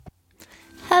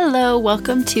Hello,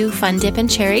 welcome to Fun Dip and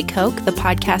Cherry Coke, the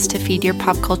podcast to feed your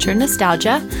pop culture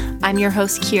nostalgia. I'm your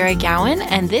host, Kira Gowan,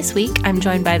 and this week I'm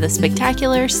joined by the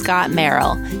spectacular Scott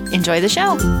Merrill. Enjoy the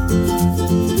show.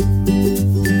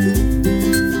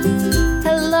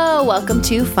 Hello, welcome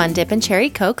to Fun Dip and Cherry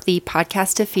Coke, the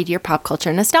podcast to feed your pop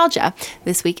culture nostalgia.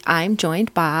 This week I'm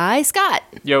joined by Scott.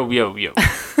 Yo.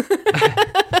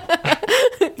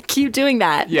 Keep doing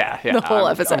that. Yeah. The whole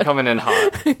episode. I'm coming in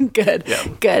hot. Good. Yeah.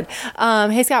 Good.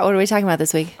 Hey, Scott, what are we talking about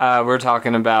this week? We're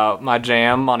talking about my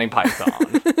jam, Monty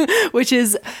Python. Which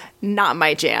is not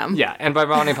my jam. Yeah, and by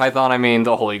Monty Python, I mean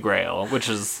the Holy Grail, which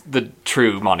is the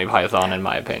true Monty Python, in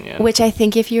my opinion. Which I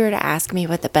think if you were to ask me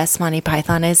what the best Monty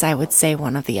Python is, I would say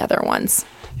one of the other ones.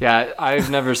 Yeah,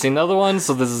 I've never seen the other one,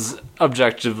 so this is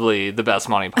objectively the best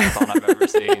Monty Python I've ever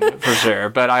seen, for sure.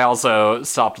 But I also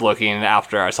stopped looking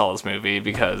after I saw this movie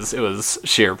because it was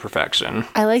sheer perfection.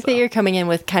 I like that you're coming in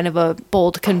with kind of a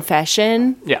bold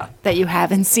confession. Yeah. That you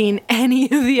haven't seen any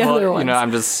of the other ones. You know,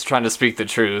 I'm just trying to speak the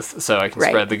truth so I can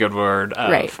spread the good word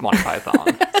of Monty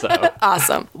Python. So.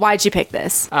 Awesome. Why'd you pick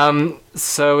this?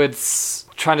 So it's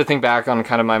trying to think back on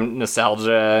kind of my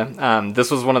nostalgia. This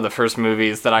was one of the first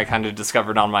movies that I kind of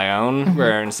discovered on my own,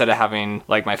 where instead of having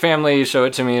like my family show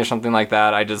it to me or something like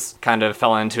that, I just kind of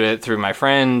fell into it through my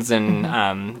friends,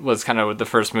 and was kind of the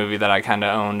first movie that I kind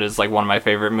of owned as like one of my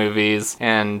favorite movies.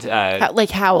 And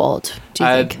how old do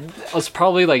you think? I was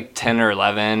probably like 10 or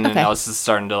 11, okay. and I was just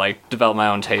starting to like develop my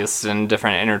own tastes in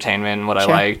different entertainment and what I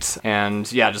liked, and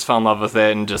yeah, just fell in love with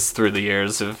it, and just through the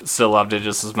years have still loved it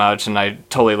just as much, and I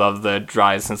totally love the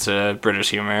dry sense of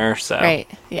British humor. So right,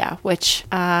 yeah, which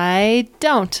I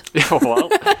don't. Well,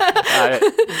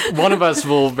 one of us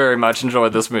will very much enjoy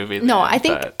this movie. No, I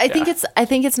think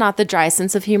it's not the dry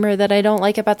sense of humor that I don't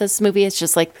like about this movie. It's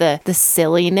just like the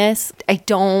silliness. I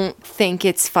don't think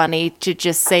it's funny to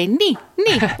just say nee.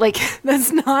 Like,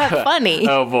 that's not funny.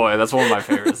 Oh boy, that's one of my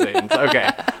favorite scenes. Okay,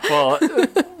 well,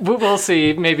 we'll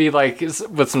see. Maybe like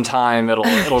with some time, it'll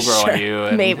grow on you,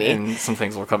 and, and some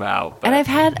things will come out. But. And I've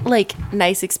had like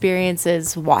nice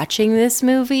experiences watching this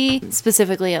movie,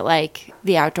 specifically at like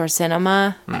the outdoor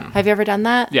cinema. Have you ever done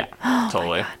that? Yeah,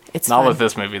 totally. It's not fun. with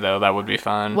this movie though. That would be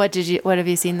fun. What have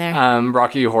you seen there?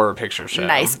 Rocky Horror Picture Show.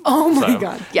 Nice. Oh my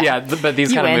god. Yeah. But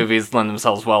these kind of movies lend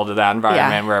themselves well to that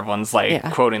environment where everyone's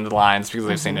like quoting the lines because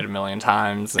they've seen it a million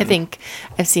times. I think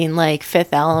I've seen like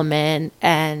Fifth Element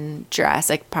and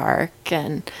Jurassic Park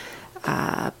and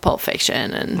Pulp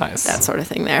Fiction and that sort of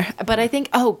thing there. But I think,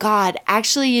 oh God,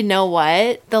 actually, you know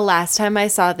what? The last time I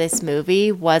saw this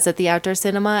movie was at the outdoor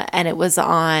cinema, and it was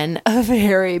on a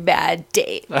very bad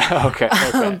date. Okay.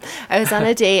 I was on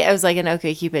a date. I was like an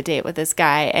OkCupid date with this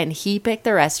guy, and he picked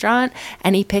the restaurant,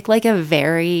 and he picked like a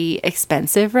very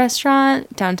expensive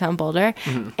restaurant downtown Boulder.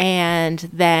 And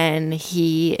then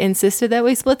he insisted that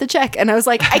we split the check. And I was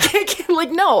like, I can't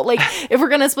like, no, like if we're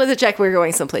going to split the check, we're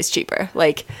going someplace cheaper.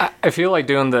 Like, I feel like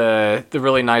doing the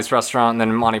really nice restaurant and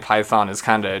then Monty Python is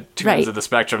kind of two ends of the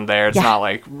spectrum there. It's not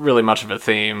like really much of a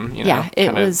theme, you know. Yeah,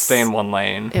 it was stay in one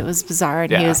lane. It was bizarre,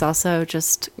 and he was also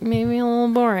just maybe a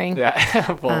little boring.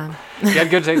 Yeah, well, he had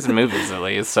good taste in movies at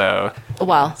least, so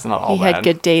it's not all he bad. had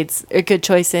good dates, a good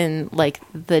choice in like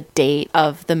the date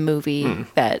of the movie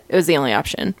that it was the only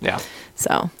option. Yeah.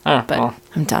 So, I'm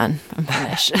done. I'm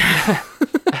finished.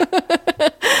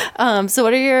 So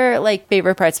what are your like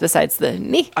favorite parts besides the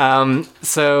knee?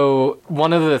 So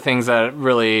one of the things that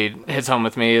really hits home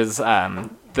with me is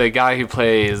the guy who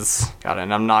plays,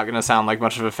 and I'm not going to sound like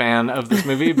much of a fan of this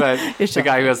movie, but the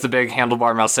guy who has the big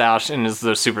handlebar mustache and is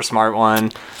the super smart one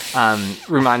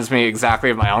reminds me exactly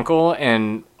of my uncle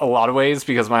in a lot of ways,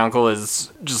 because my uncle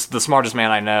is just the smartest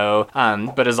man I know,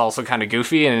 but is also kind of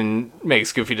goofy and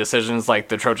makes goofy decisions, like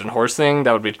the Trojan horse thing.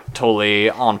 That would be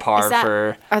totally on par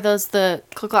for... Are those the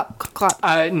click-clop?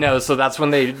 No, so that's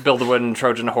when they build a wooden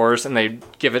Trojan horse and they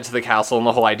give it to the castle, and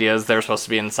the whole idea is they're supposed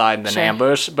to be inside and then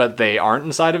ambush, but they aren't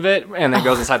inside of it, and then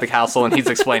goes inside the castle and he's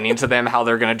explaining to them how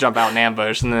they're going to jump out and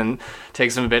ambush, and then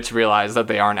takes them a bit to realize that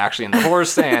they aren't actually in the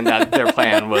horse and that their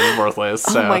plan was worthless.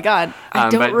 So, oh my god,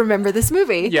 I don't remember this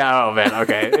movie. Yeah, oh man,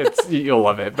 okay, you'll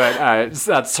love it. But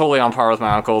that's totally on par with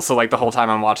my uncle. So like the whole time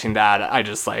I'm watching that, I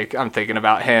just like I'm thinking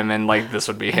about him, and like this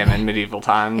would be him in medieval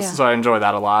times. So I enjoy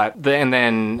that a lot. And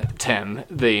then Tim,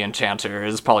 the enchanter,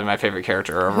 is probably my favorite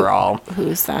character overall.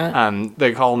 Who's that?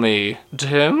 They call me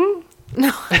Tim. No,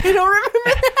 I don't remember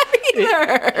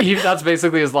that either. That's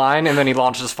basically his line, and then he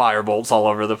launches fire bolts all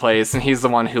over the place, and he's the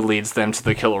one who leads them to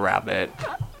the killer rabbit.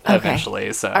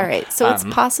 eventually. So all right, so it's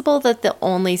possible that the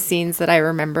only scenes that I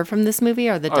remember from this movie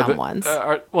are the dumb ones.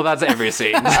 Well, that's every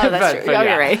scene. That's true. But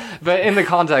you're right. But in the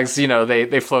context,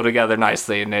 they flow together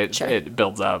nicely, and it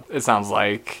builds up. It sounds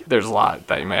like there's a lot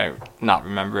that you may not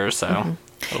remember, so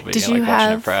it'll be Did like you watching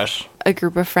have it fresh. a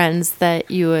group of friends that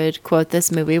you would quote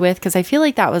this movie with? Because I feel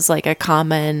like that was like a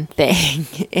common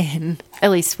thing at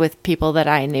least with people that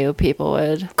I knew, people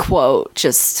would quote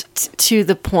just to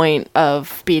the point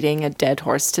of beating a dead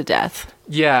horse to death.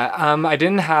 Yeah, I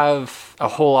didn't have a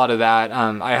whole lot of that.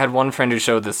 I had one friend who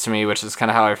showed this to me, which is kind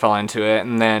of how I fell into it.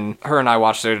 And then her and I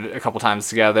watched it a couple times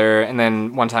together. And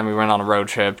then one time we went on a road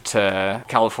trip to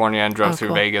California and drove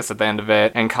through Vegas at the end of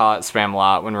it and caught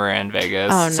Spamalot when we were in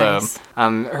Vegas. Oh, nice. So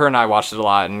her and I watched it a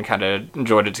lot and kind of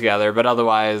enjoyed it together. But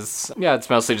otherwise, yeah, it's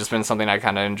mostly just been something I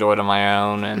kind of enjoyed on my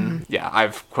own. And yeah,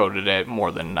 I've quoted it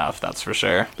more than enough, that's for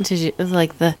sure. Did you, it was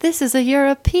like this is a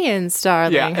European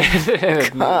starling. Yeah,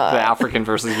 the African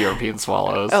versus European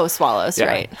swallows. Oh, swallows,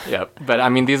 right. Yep. But I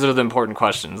mean, these are the important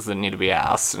questions that need to be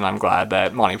asked, and I'm glad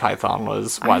that Monty Python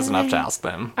was wise enough to ask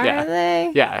them. Are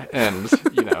they? Yeah, and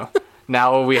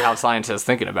now we have scientists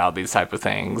thinking about these type of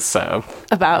things. So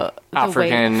about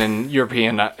African and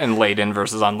European and laden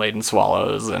versus unladen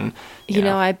swallows, and you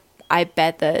know, I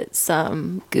bet that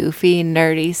some goofy,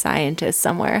 nerdy scientist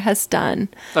somewhere has done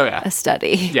a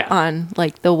study on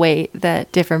like the weight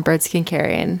that different birds can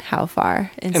carry and how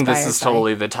far. And this is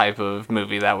totally the type of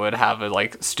movie that would have a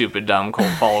like stupid, dumb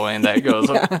cult following that goes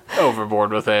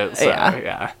overboard with it. So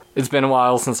yeah. It's been a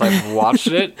while since I've watched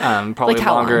it. Probably like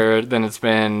longer than it's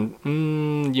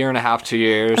been year and a half, 2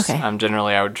 years. Okay.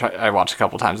 Generally, I watch a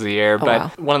couple times a year.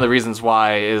 But one of the reasons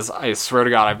why is I swear to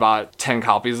God, I bought 10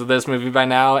 copies of this movie by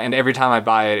now, and every time I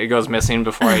buy it, it goes missing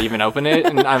before I even open it.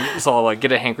 And so I'll like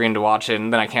get a hankering to watch it,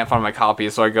 and then I can't find my copy,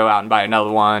 so I go out and buy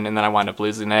another one, and then I wind up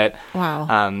losing it.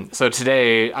 Wow. So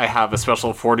today I have a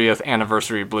special 40th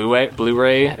anniversary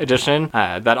Blu-ray edition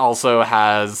that also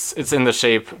has, it's in the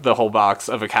shape, the whole box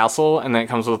of a castle, and then it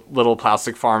comes with little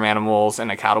plastic farm animals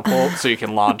and a catapult, so you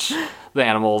can launch the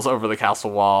animals over the castle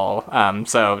wall.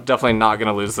 So definitely not going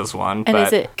to lose this one. And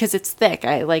is it, because it's thick,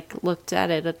 I like looked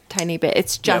at it a tiny bit,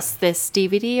 it's just this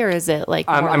DVD, or is it like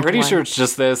I'm pretty sure it's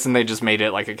just this, and they just made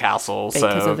it like a castle,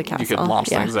 so you could launch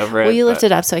things over it. Will you lift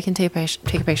it up so I can take a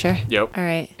picture? Yep. All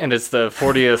right. And it's the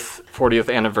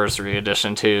 40th anniversary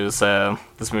edition too, so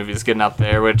this movie's getting up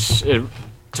there, which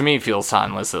to me feels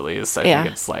timeless, at least. I think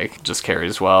it's like just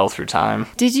carries well through time.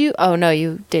 Did you? Oh no,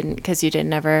 you didn't, because you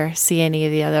didn't ever see any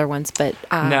of the other ones. But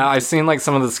no, I've seen like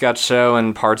some of the sketch show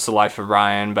and parts of Life of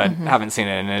Brian, but haven't seen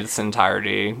it in its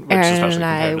entirety, which Aaron especially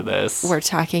and compared to this. We're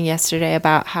talking yesterday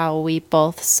about how we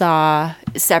both saw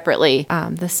separately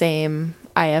the same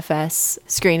IFS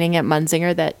screening at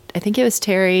Munzinger that I think it was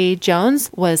Terry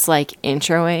Jones was like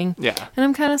introing. Yeah. And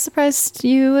I'm kind of surprised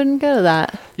you wouldn't go to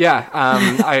that. Yeah.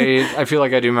 I feel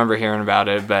like I do remember hearing about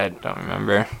it, but don't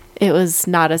remember. It was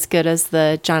not as good as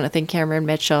the Jonathan Cameron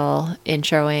Mitchell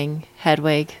introing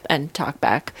Hedwig and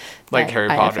Talkback. Like Harry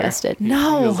Potter.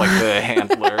 No. He was like the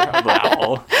handler of the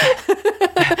owl.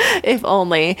 If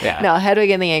only. Yeah. No, Hedwig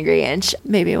and the Angry Inch.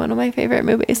 Maybe one of my favorite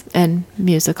movies. And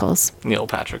musicals. Neil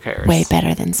Patrick Harris. Way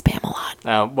better than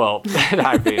Spamalot. Well,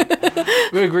 I mean,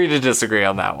 we agree to disagree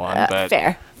on that one. But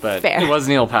fair. But fair. It was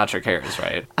Neil Patrick Harris,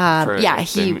 right?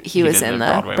 He was in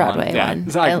the Broadway one. Yeah,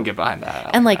 so I can get behind that.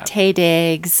 And like Taye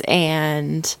Diggs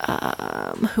and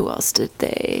who else did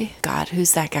they? God,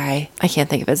 who's that guy? I can't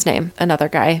think of his name. Another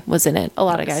guy was in it. A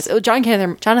lot of guys. Oh,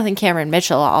 Jonathan Cameron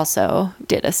Mitchell also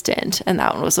did a stint, and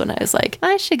that one was when I was like,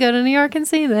 I should go to New York and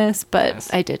see this, but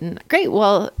I didn't. Great.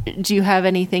 Well, do you have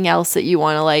anything else that you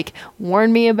want to like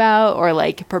warn me about or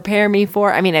like prepare me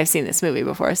for? I mean, I've seen this movie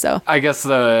before, so I guess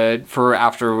for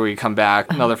after we come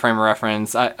back, another frame of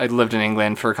reference, I lived in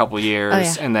England for a couple of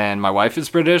years, and then my wife is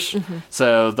British,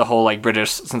 so the whole like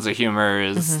British sense of humor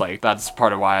is like, that's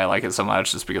part of why I like it so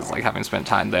much, just because like having spent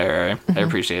time there, I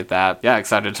appreciate that. Yeah,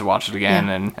 excited to watch it again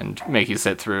and make you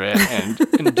sit through it and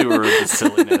endure the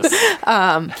silliness.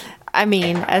 I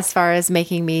mean, as far as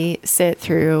making me sit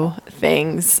through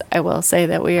things, I will say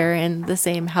that we are in the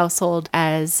same household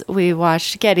as we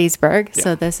watched Gettysburg. Yeah.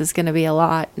 So this is going to be a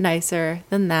lot nicer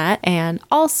than that. And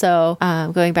also,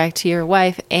 going back to your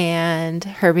wife and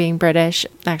her being British,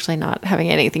 actually not having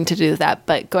anything to do with that,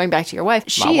 but going back to your wife,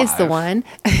 she is the one.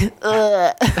 Can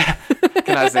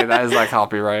I say that? Is that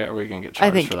copyright? Are we going to get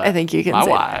charged for that? I think you can say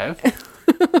My wife.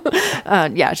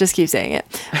 Yeah, just keep saying it.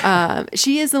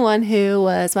 She is the one who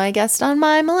was my guest on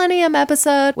my Millennium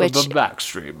episode, which the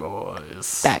Backstreet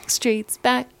Boys. Backstreet's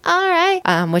back. All right.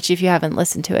 Which if you haven't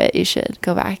listened to it, you should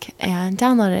go back and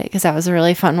download it, because that was a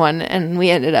really fun one, and we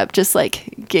ended up just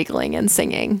like giggling and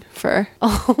singing for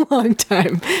a long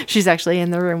time. She's actually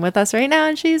in the room with us right now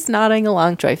and she's nodding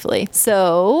along joyfully.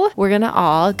 So we're gonna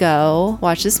all go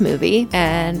watch this movie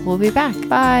and we'll be back.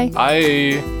 Bye.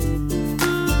 Bye.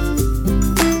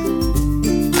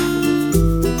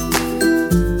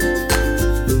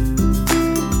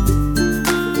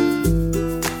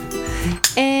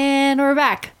 And we're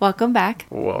back. Welcome back.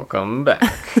 Welcome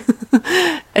back.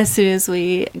 As soon as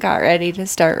we got ready to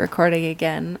start recording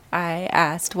again, I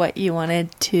asked what you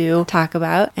wanted to talk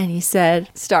about, and you said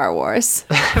Star Wars.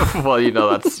 Well,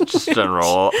 that's just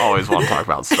general. Always want to talk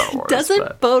about Star Wars.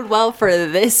 Doesn't bode well for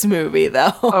this movie,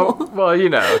 though. Oh, well,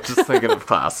 just thinking of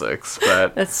classics.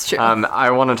 But that's true.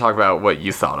 I want to talk about what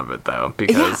you thought of it, though,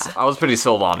 because I was pretty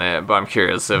sold on it, but I'm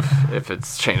curious if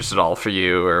it's changed at all for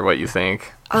you or what you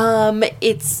think.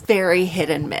 It's very hit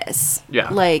and miss.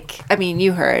 Yeah.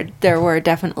 You heard there were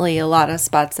definitely a lot of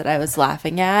spots that I was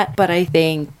laughing at, but I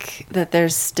think that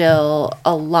there's still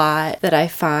a lot that I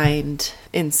find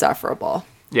insufferable.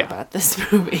 About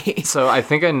this movie. So I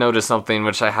think I noticed something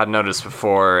which I had noticed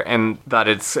before, and that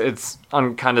it's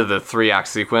on kind of the 3-act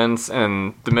sequence,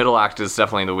 and the middle act is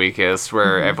definitely the weakest,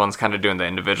 where everyone's kind of doing the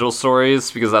individual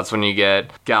stories, because that's when you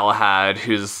get Galahad,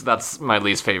 that's my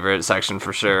least favorite section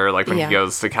for sure, when he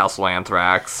goes to Castle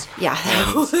Anthrax. Yeah,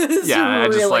 that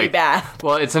was really bad.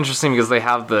 Well, it's interesting because they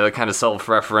have the kind of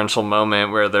self-referential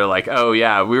moment where they're like, oh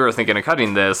yeah, we were thinking of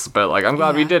cutting this, but I'm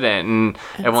glad we didn't, and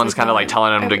everyone's kind of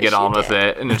telling them to get on with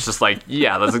it. And it's just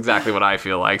that's exactly what I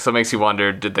feel like. So it makes you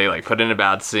wonder, did they put in a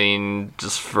bad scene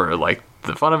just for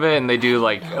the fun of it? And they do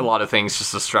a lot of things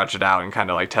just to stretch it out and kind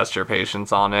of test your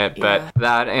patience on it. But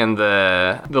that and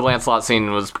the Lancelot scene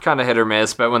was kind of hit or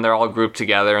miss. But when they're all grouped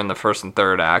together in the first and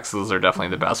third acts, those are definitely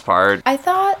the best part. I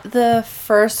thought the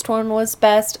first one was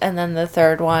best, and then the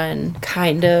third one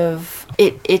kind of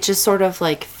it just sort of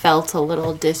felt a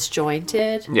little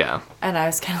disjointed. Yeah. And I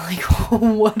was kind of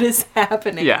what is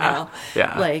happening now?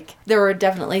 Yeah. There were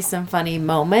definitely some funny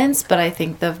moments, but I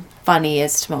think the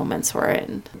funniest moments were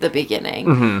in the beginning.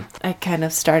 Mm-hmm. I kind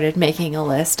of started making a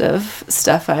list of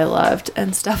stuff I loved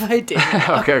and stuff I didn't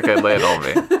love. Okay, lay it on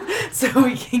me. So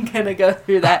we can kind of go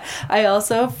through that. I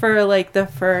also, for the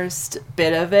first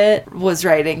bit of it, was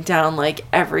writing down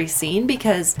every scene,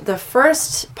 because the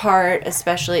first part,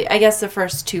 especially, I guess the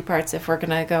first 2 parts, if we're going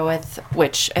to go with,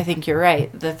 which I think you're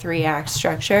right, the 3-act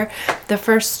structure, the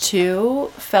first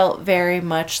 2 felt very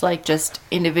much like just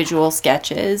individual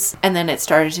sketches, and then it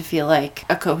started to feel like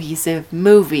a cohesive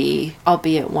movie,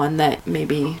 albeit one that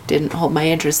maybe didn't hold my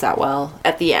interest that well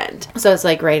at the end. So it's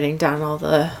writing down all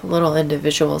the little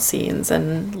individual scenes,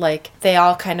 and they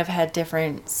all kind of had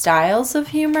different styles of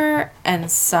humor,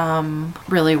 and some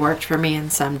really worked for me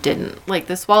and some didn't.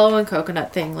 The swallow and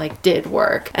coconut thing did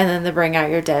work, and then the bring out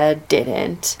your dead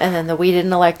didn't, and then the we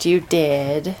didn't elect you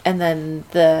did, and then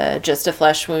the just a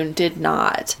flesh wound did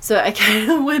not. So I kind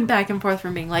of went back and forth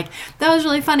from being that was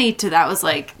really funny to that was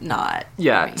not.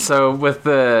 Yeah, so with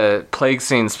the plague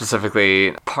scene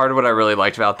specifically, part of what I really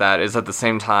liked about that is at the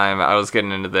same time I was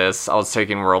getting into this, I was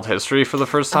taking world history for the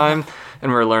first time.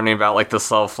 And we're learning about the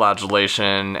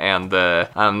self-flagellation and the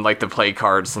the plague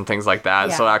cards and things like that.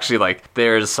 Yeah. So actually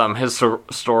there's some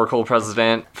historical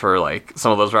precedent for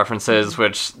some of those references,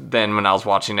 which then when I was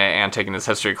watching it and taking this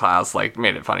history class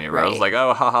made it funnier. Right. I was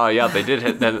oh haha, yeah, they did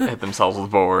hit themselves with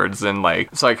boards, and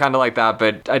so I kind of like that.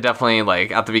 But I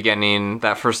definitely at the beginning,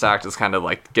 that first act is kind of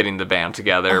getting the band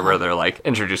together, where they're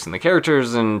introducing the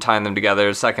characters and tying them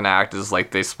together. Second act is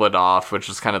they split off, which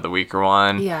is kind of the weaker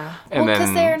one. Yeah, and well,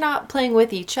 because they're not playing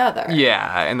with each other.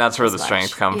 Yeah, and that's where the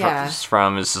strength comes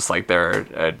from. It's just they're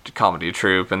a comedy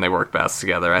troupe and they work best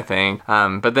together, I think.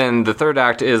 But then the third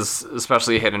act is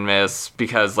especially hit and miss,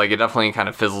 because it definitely kind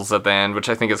of fizzles at the end, which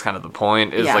I think is kind of the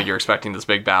point, is you're expecting this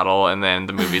big battle and then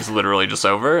the movie's literally just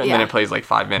over, and then it plays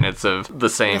 5 minutes of the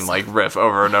same riff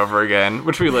over and over again,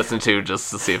 which we listened to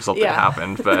just to see if something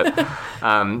happened.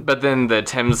 But then the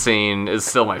Tim scene is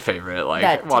still my favorite.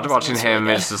 Watching him,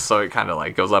 really, it's just so it kind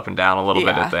of goes up and down a little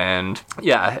bit at the end.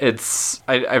 Yeah, it's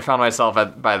I found myself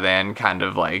by then kind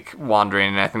of wandering,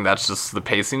 and I think that's just the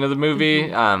pacing of the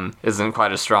movie isn't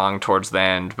quite as strong towards the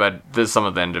end, but some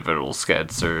of the individual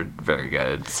skits are very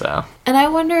good. So, and I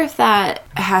wonder if that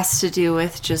has to do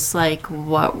with just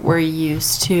what we're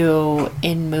used to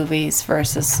in movies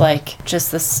versus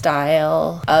just the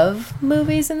style of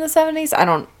movies in the 70s.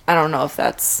 I don't know if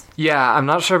that's... Yeah, I'm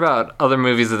not sure about other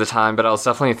movies at the time, but I was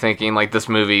definitely thinking, this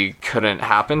movie couldn't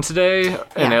happen today.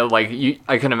 And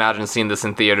I can imagine seeing this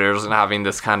in theaters and having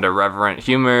this kind of reverent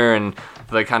humor and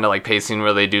the kind of like pacing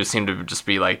where they do seem to just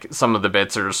be like some of the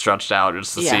bits are stretched out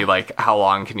just to see like how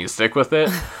long can you stick with it.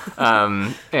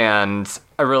 And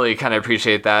I really kind of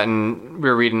appreciate that. And we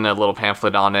were reading a little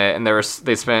pamphlet on it, and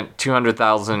they spent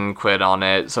 200,000 quid on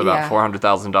it, so about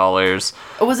 $400,000.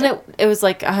 Wasn't it? It was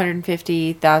like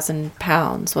 150,000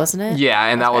 pounds, wasn't it? Yeah,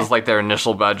 and that was like their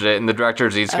initial budget. And the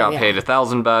directors each got paid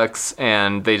 $1,000,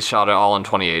 and they shot it all in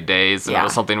 28 days. And it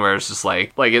was something where it's just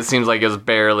like it seems like it was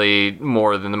barely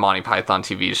more than the Monty Python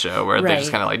TV show, where they just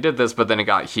kind of like did this, but then it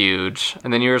got huge.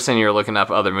 And then you were saying you were looking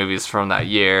up other movies from that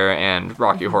year, and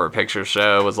Rocky Horror Picture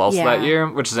Show was also that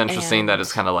year, which is interesting that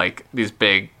it's kind of like these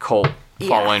big cult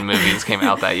following movies came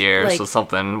out that year, like so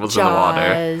something was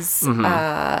Jaws, in the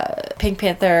water. Pink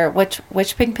Panther. Which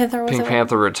Pink Panther was it? Pink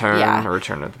Panther Return,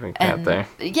 Return of the Pink Panther.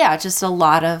 Yeah, just a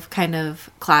lot of kind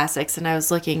of classics. And I was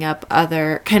looking up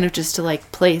other kind of just to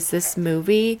like place this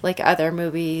movie, like other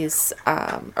movies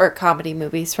or comedy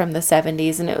movies from the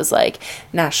 70s, and it was like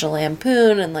National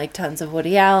Lampoon and like tons of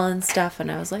Woody Allen stuff.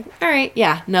 And I was like, all right,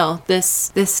 yeah, no,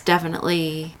 this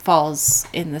definitely falls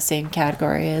in the same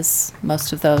category as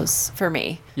most of those for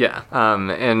me. Yeah,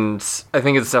 and I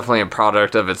think it's definitely a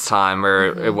product of its time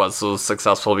where it was so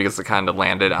successful because it kind of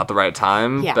landed at the right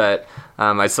time. Yeah. But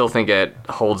I still think it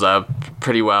holds up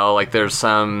pretty well. Like there's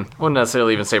some, I wouldn't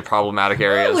necessarily even say problematic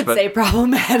areas. I would say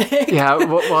problematic. Yeah,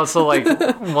 well, so like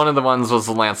one of the ones was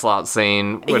the Lancelot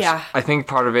scene, which I think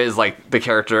part of it is like the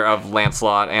character of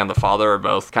Lancelot and the father are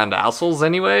both kind of assholes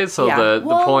anyway. So the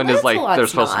point is like they're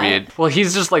supposed to be, well,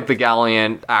 he's just like the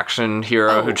gallant action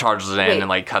hero who charges in and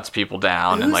like cuts people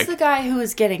down. Who's and like the guy who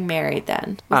was getting married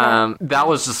then? That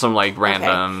was just some like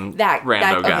random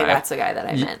rando guy. Okay, that's the guy that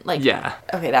I meant. Like,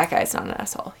 okay, that guy's not an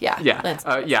asshole.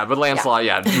 But Lancelot,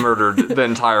 murdered the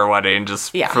entire wedding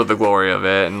just for the glory of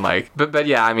it, and like, but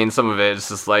yeah, I mean, some of it is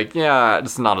just like,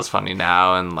 it's not as funny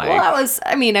now, and like, well,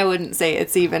 I wouldn't say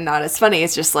it's even not as funny.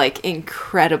 It's just like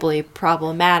incredibly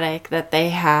problematic that they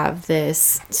have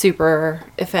this super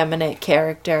effeminate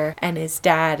character, and his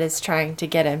dad is trying to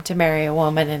get him to marry a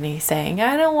woman, and he's saying,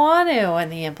 I don't want to,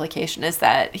 and the implication is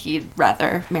that he'd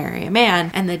rather marry a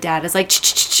man, and the dad is like,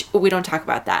 we don't talk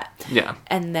about that. Yeah.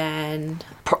 And then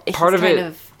part of it kind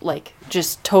of like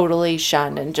just totally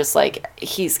shunned, and just like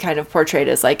he's kind of portrayed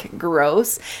as like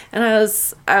gross, and I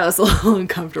was a little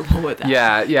uncomfortable with that.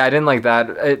 Yeah, I didn't like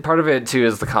that. Part of it too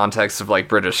is the context of like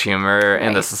British humor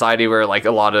and the society where like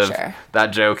a lot of that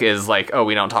joke is like, oh,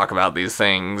 we don't talk about these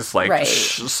things, like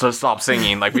so stop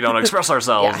singing, like we don't express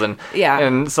ourselves,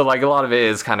 and so like a lot of it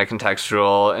is kind of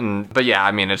contextual, but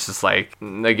I mean, it's just like,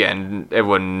 again, it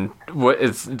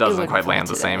doesn't quite land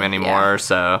the same anymore.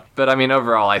 So, but I mean,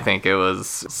 overall, I think it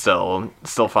was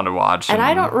still fun to watch. And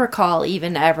I don't recall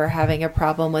even ever having a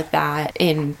problem with that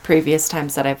in previous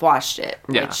times that I've watched it,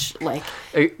 which like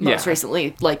most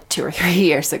recently, like 2 or 3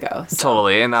 years ago. So.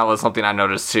 Totally. And that was something I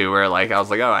noticed too, where like I was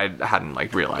like, oh, I hadn't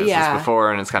like realized this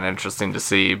before, and it's kind of interesting to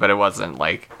see, but it wasn't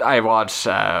like, I watched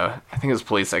I think it was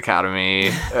Police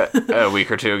Academy a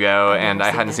week or two ago, and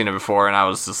I hadn't seen it before, and I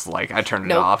was just like, I turned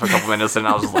it off a couple minutes, and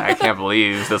I was just like, I can't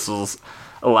believe this was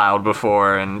allowed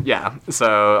before, and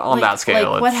so on that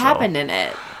scale, like, what happened in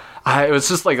it? It was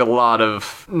just like a lot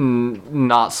of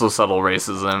not so subtle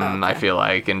racism, I feel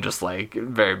like, and just like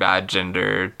very bad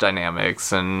gender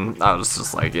dynamics, and I was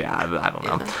just like, I don't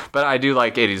know. But I do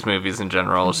like 80s movies in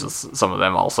general. It's just some of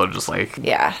them also just like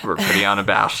were pretty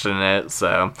unabashed in it,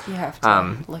 so you have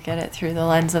to look at it through the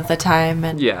lens of the time.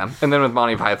 And and then with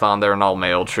Monty Python, they're an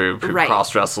all-male troupe who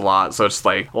cross-dress a lot, so it's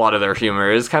like a lot of their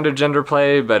humor is kind of gender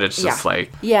play, but it's just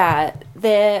like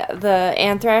the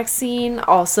anthrax scene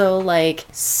also like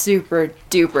super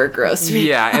duper gross me.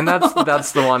 Yeah, and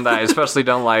that's the one that I especially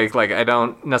don't like. Like, I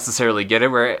don't necessarily get it,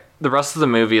 where the rest of the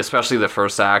movie, especially the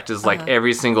first act, is like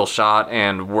every single shot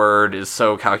and word is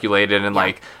so calculated, and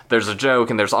like there's a joke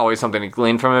and there's always something to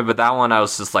glean from it. But that one, I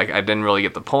was just like, I didn't really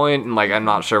get the point, and like I'm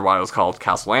not sure why it was called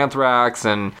Castle Anthrax,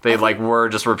 and they like were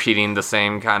just repeating the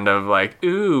same kind of like, like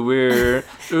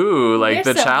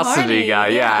the so chastity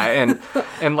horny. Guy,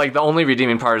 and like the only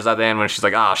redeeming part is at the end when she's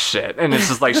like, oh shit, and it's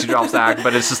just like she drops the act,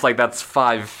 but it's just like that's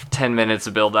 5-10 minutes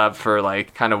of build up for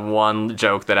like kind of one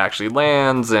joke that actually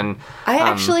lands. And I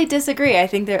actually disagree. I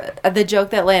think the joke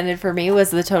that landed for me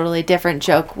was the totally different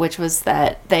joke, which was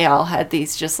that they all had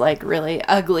these just like really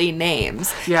ugly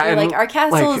names. Yeah, and like our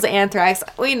castle is Anthrax.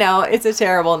 We know it's a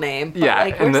terrible name. But,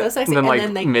 like, we're so sexy. And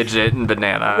then like midget and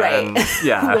banana. Right. And,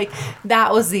 like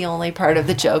that was the only part of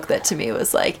the joke that to me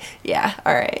was like,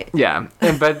 all right. Yeah,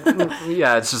 but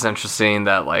it's just interesting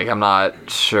that like I'm not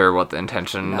sure what the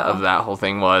intention of that whole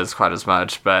thing was quite as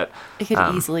much, but it could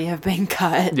easily have been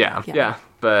cut. Yeah.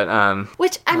 But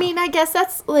which I mean, I guess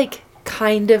that's like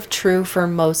kind of true for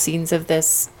most scenes of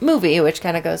this movie, which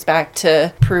kind of goes back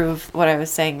to prove what I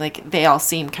was saying. Like, they all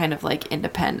seem kind of like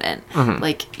independent.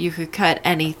 Like, you could cut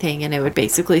anything and it would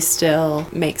basically still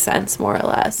make sense, more or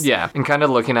less. Yeah, and kind of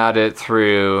looking at it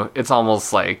through, it's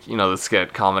almost like, you know, the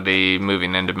skit comedy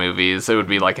moving into movies. It would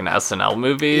be like an SNL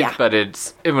movie, but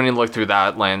when you look through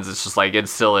that lens, it's just like, it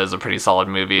still is a pretty solid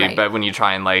movie. Right. But when you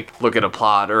try and like look at a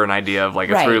plot or an idea of like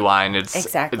a through line, it's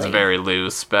very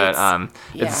loose. But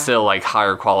it's still like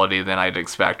higher quality than I'd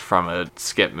expect from a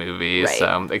skit movie. Right.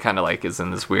 So it kind of like is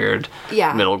in this weird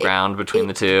middle ground between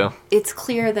the two. It's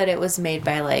clear that it was made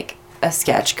by like a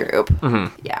sketch group.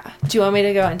 Yeah. Do you want me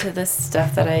to go into this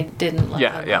stuff that I didn't love?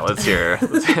 Yeah, let's hear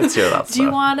that stuff. Do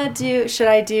you want to should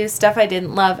I do stuff I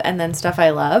didn't love and then stuff I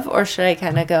love, or should I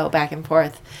kind of go back and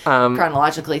forth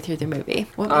chronologically through the movie?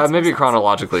 Maybe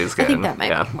chronologically is good. I think that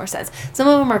might make more sense. Some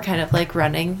of them are kind of like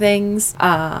running things.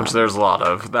 Which there's a lot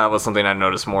of. That was something I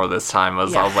noticed more this time, I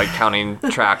was like counting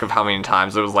track of how many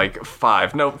times it was like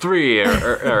 3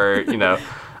 or you know.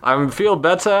 I feel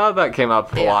better. That came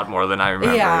up a lot more than I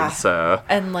remembered. Yeah. So.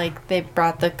 And like they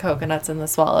brought the coconuts and the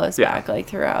swallows back like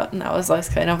throughout, and that was like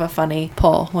kind of a funny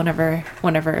pull whenever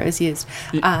it was used.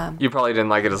 You probably didn't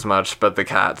like it as much, but the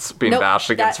cats being bashed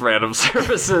against random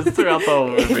surfaces throughout the whole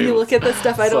movie. If you look at the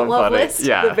stuff I don't love list,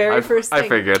 the very first thing, I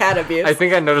figured. Cat abuse. I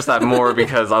think I noticed that more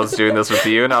because I was doing this with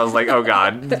you, and I was like, oh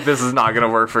god, this is not going to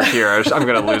work for Kira. I'm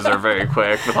going to lose her very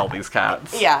quick with all these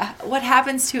cats. Yeah. What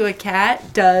happens to a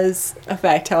cat does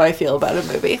affect how I feel about a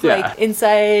movie. Like,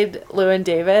 inside Llewyn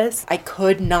Davis, I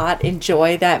could not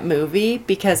enjoy that movie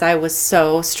because I was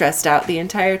so stressed out the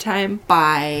entire time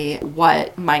by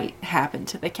what might happen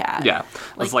to the cat. Yeah.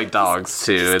 It's like dogs,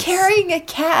 too. Just carrying a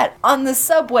cat on the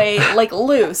subway, like,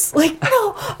 loose. Like,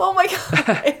 no. Oh, my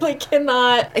God.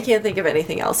 I can't think of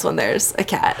anything else when there's a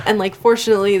cat. And, like,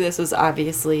 fortunately, this was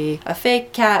obviously a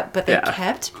fake cat, but they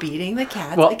kept beating the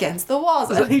cats against the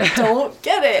walls. And I don't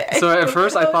get it. So at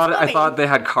first, I thought they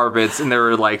had carpets and they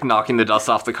were like knocking the dust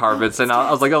off the carpets, and I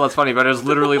was like, oh, that's funny, but it was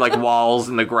literally like walls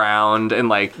in the ground. And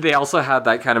like they also had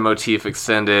that kind of motif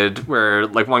extended where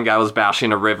like one guy was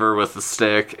bashing a river with a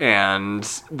stick, and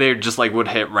they just like would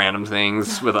hit random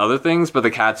things with other things, but the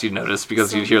cats you'd notice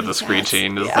because you'd hear the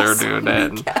screeching as they were doing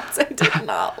it. Cats, I did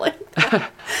not like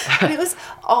that. And it was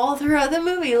all throughout the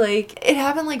movie. Like, it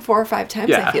happened like 4 or 5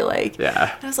 times, I feel like.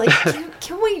 Yeah. And I was like,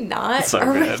 can we not?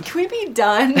 Can we be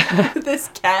done with this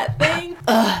cat thing?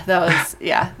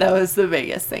 That was the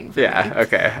biggest thing for me.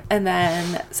 Okay. And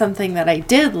then something that I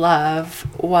did love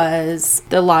was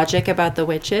the logic about the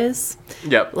witches.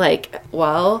 Yep. Like,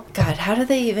 well, God, how do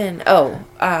they even...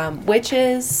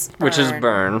 witches burn. Witches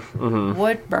burn. Mm-hmm.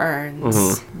 Wood burns.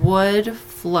 Mm-hmm. Wood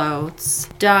floats.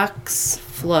 Ducks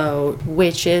float.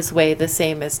 Witches weigh the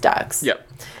same as ducks. Yep.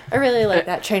 I really like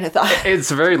that train of thought.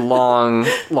 It's a very long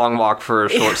walk for a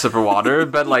short sip of water,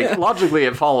 but like logically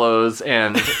it follows,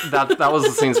 and that was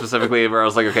the scene specifically where I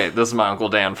was like, okay, this is my Uncle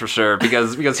Dan for sure,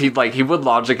 because he would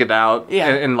logic it out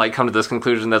and like come to this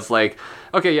conclusion that's like,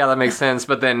 okay, yeah, that makes sense,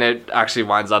 but then it actually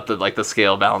winds up that like the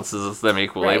scale balances them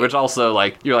equally, which also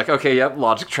like you're like, okay, yep,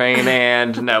 logic train,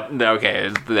 and no, okay,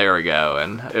 there we go,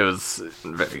 and it was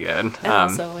very good. And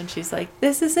also when she's like,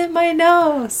 this isn't my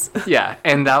nose. Yeah,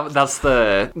 and that's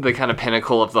the kind of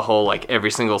pinnacle of the whole, like every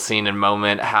single scene and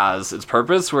moment has its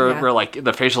purpose, where like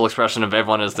the facial expression of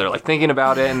everyone is they're like thinking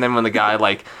about it, and then when the guy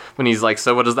like when he's like,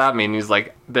 so what does that mean? He's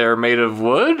like, they're made of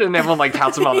wood, and everyone like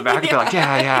pats him on the back and they're like,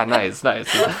 yeah, nice.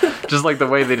 Just like the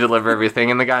way they deliver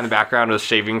everything, and the guy in the background with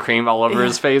shaving cream all over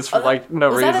his face for like no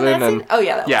reason, and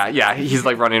he's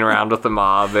like running around with the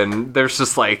mob, and there's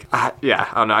just like I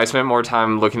don't know, I spent more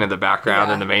time looking at the background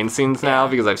than the main scenes now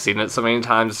because I've seen it so many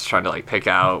times, trying to like pick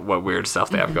out what weird stuff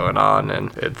they have going on,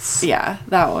 and it's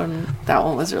that one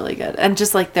was really good, and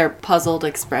just like their puzzled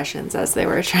expressions as they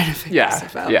were trying to figure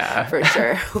stuff out for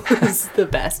sure was the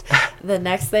best. The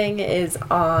next thing is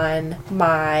on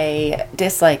my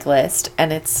dislike list,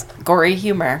 and it's gory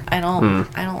humor. I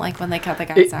don't like when they cut the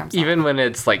guy's arms off. Even when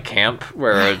it's like camp,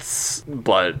 where it's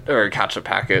blood or catch a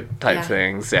packet type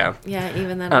things. Yeah,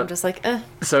 even then I'm just like,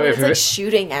 so if it's like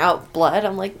shooting out blood,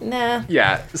 I'm like, nah.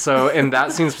 Yeah, so in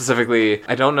that scene specifically,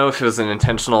 I don't know if it was an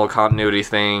intentional continuity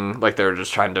thing, like they were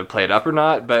just trying to play it up or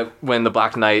not, but when the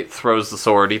Black Knight throws the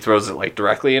sword, he throws it like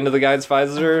directly into the guy's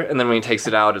visor, and then when he takes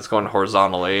it out, it's going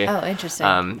horizontally. Oh, interesting.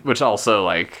 Which also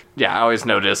like, I always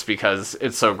notice because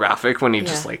it's so graphic when he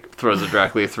just like throws it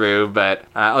directly through. But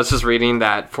I was just reading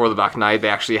that for The Black Knight, they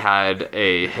actually had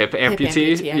a hip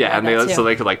amputee. Yeah, and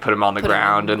they could like put him on the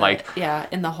ground and like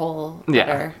in the hole.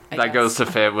 That goes to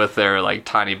fit with their like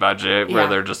tiny budget where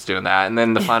they're just doing that. And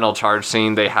then the final charge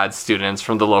scene, they had students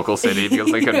from the local city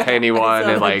because they couldn't pay anyone,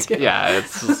 and like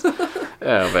it's just,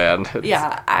 oh man.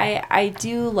 I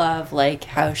do love like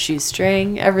how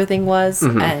shoestring everything was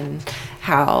and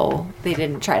how they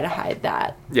didn't try to hide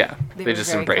that. Yeah, they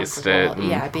just embraced it.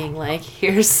 Yeah, being like,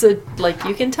 here's like,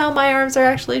 you can tell my arms are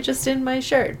actually just in my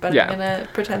shirt, but I'm gonna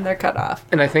pretend they're cut off.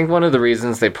 And I think one of the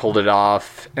reasons they pulled it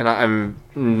off, and I'm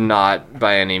not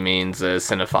by any means a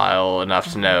cinephile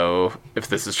enough to know if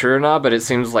this is true or not, but it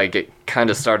seems like it kind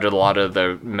of started a lot of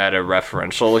the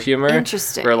meta-referential humor.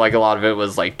 Interesting. Where like a lot of it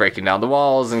was like breaking down the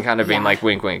walls and kind of being like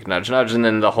wink wink nudge nudge, and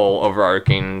then the whole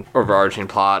overarching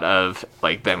plot of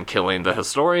like them killing the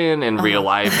historian in real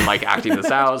life and like acting this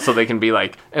out so they can be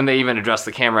like, and they even address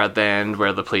the camera at the end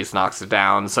where the police knocks it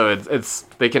down, so it's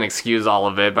they can excuse all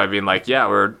of it by being like, yeah,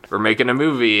 we're making a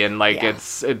movie, and like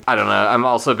it's I don't know. I'm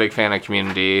also a big fan of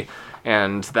Community,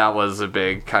 and that was a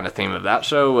big kind of theme of that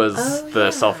show was the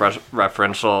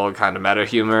self-referential kind of meta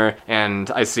humor,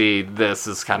 and I see this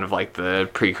as kind of like the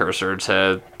precursor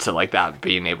to like that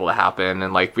being able to happen,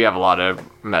 and like we have a lot of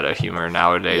meta humor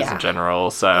nowadays in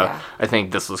general, so I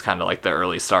think this was kind of like the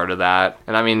early start of that.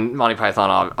 And I mean, Monty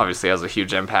Python obviously has a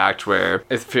huge impact, where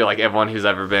I feel like everyone who's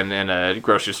ever been in a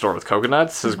grocery store with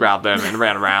coconuts has grabbed them and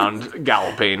ran around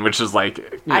galloping, which is like,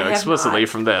 you know, explicitly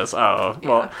from this. Oh,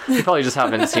 well, you probably just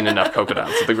haven't seen enough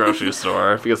coconuts at the grocery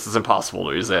store because it's impossible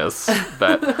to resist.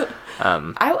 But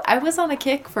I was on a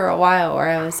kick for a while where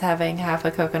I was having half a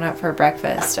coconut for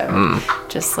breakfast. I would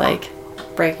just like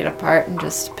break it apart and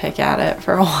just pick at it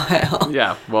for a while.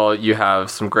 Yeah, well, you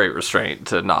have some great restraint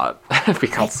to not be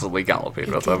constantly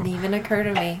galloping with them. It didn't even occur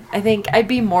to me. I think I'd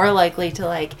be more likely to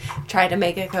like try to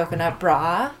make a coconut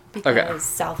bra because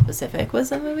South Pacific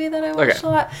was a movie that I watched a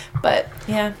lot. But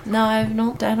yeah, no, I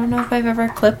don't know if I've ever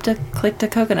clicked a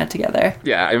coconut together.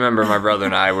 Yeah, I remember my brother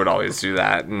and I would always do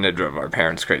that, and it drove our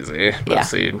parents crazy.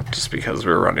 Mostly just because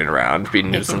we were running around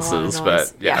being nuisances.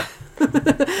 But yeah.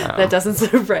 That doesn't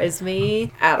surprise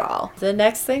me at all. The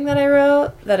next thing that I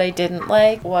wrote that I didn't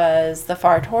like was the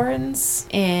fart horns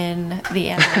in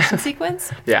the animation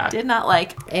sequence. Yeah. Did not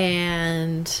like.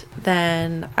 And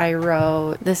then I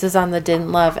wrote, this is on the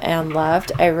didn't love and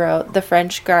loved. I wrote the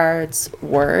French guard's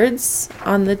words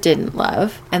on the didn't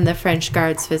love and the French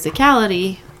guard's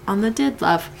physicality on the did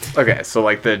love. Okay, so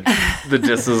like the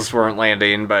disses weren't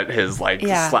landing, but his like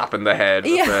slapping the head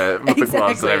with the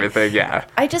gloves and everything. Yeah.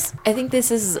 I think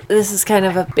this is kind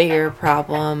of a bigger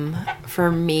problem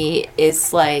for me.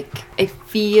 Is like I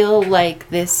feel like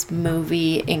this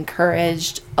movie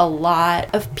encouraged a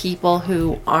lot of people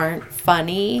who aren't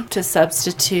funny to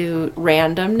substitute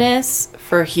randomness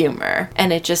for humor,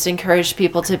 and it just encouraged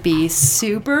people to be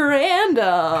super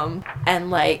random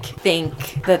and like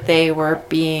think that they were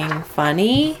being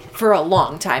funny for a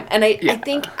long time. And I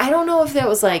think, I don't know if that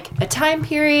was like a time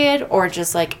period or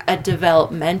just like a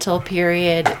developmental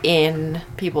period in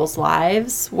people's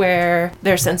lives where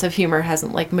their sense of humor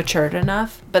hasn't like matured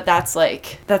enough, but that's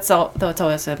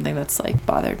always something that's like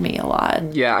bothered me a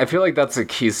lot. Yeah, I feel like that's a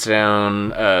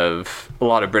keystone of a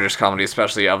lot of British comedy,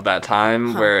 especially of that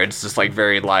time, where it's just like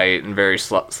very light and very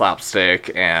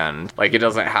slapstick, and like it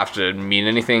doesn't have to mean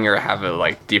anything or have a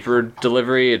like deeper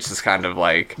delivery. It's just kind of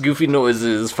like goofy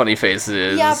noises, funny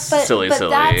faces, silly.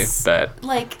 But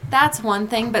like that's one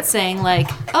thing, but saying like,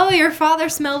 "Oh, your father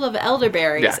smelled of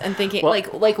elderberries," and thinking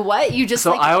like what you just.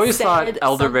 So like, I always thought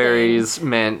elderberries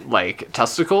meant like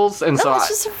testicles, and it's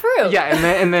just a fruit. Yeah,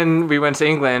 and then we went to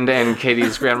England, and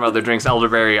Katie's grandmother drinks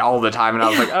elderberry all the time, and I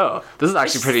was like, oh, this is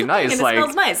actually pretty nice. Like, it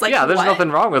smells nice. Like, yeah, there's what? nothing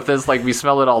wrong with this. Like, we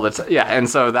smell it all the time. Yeah, and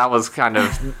so that was kind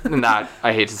of not.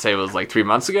 I hate to say it was like 3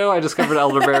 months ago. I discovered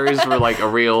elderberries were like a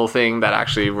real thing that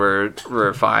actually were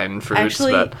fine fruits.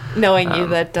 Actually, but knowing you,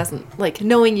 that doesn't like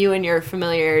knowing you and your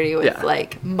familiarity with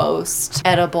like most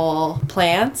edible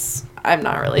plants. I'm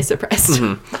not really surprised.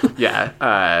 Mm-hmm.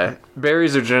 Yeah.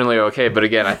 Berries are generally okay, but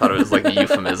again, I thought it was like a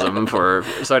euphemism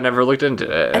so I never looked into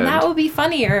it. And that would be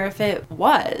funnier if it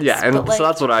was. Yeah, and like, so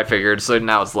that's what I figured. So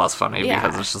now it's less funny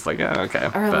because it's just like, okay.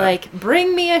 Or like,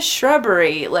 bring me a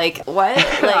shrubbery. Like, what?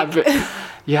 Like,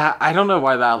 Yeah, I don't know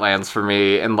why that lands for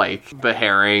me, and like the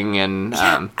herring and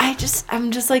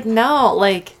I'm just like, no,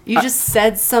 like you just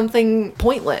said something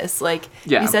pointless. Like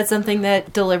you said something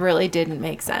that deliberately didn't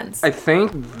make sense. I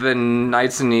think the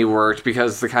Knights and Knee worked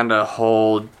because the kind of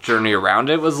whole journey around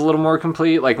it was a little more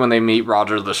complete. Like when they meet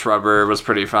Roger the Shrubber was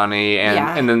pretty funny,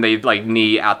 and then they like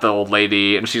knee at the old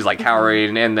lady and she's like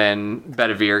cowering, and then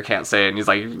Bedivere can't say it and he's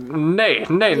like, nay,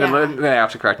 and then they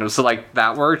have to correct him. So like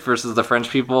that worked versus the French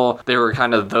people. They were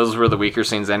kind of, those were the weaker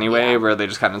scenes anyway, where they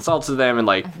just kind of insulted them and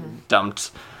like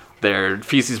dumped their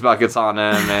feces buckets on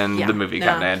him, and the movie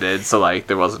kind of ended. So like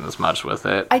there wasn't as much with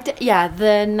it.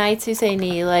 The Knights Who Say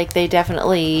Knee, like they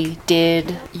definitely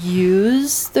did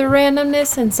use the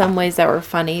randomness in some ways that were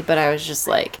funny, but I was just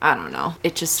like, I don't know,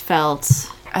 it just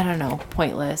felt, I don't know,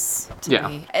 pointless to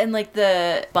me. And like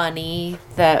the bunny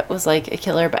that was like a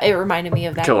killer, but it reminded me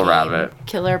of that Killer game, Rabbit.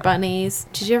 Killer Bunnies.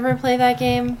 Did you ever play that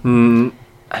game?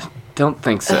 I don't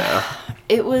think so.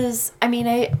 It was, I mean,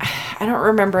 I don't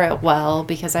remember it well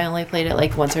because I only played it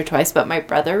like once or twice, but my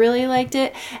brother really liked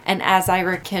it. And as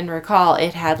I can recall,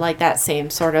 it had like that same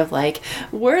sort of like,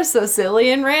 we're so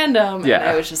silly and random. Yeah. And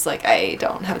I was just like, I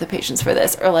don't have the patience for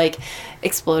this. Or like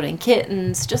Exploding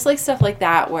Kittens, just like stuff like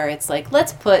that where it's like,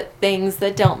 let's put things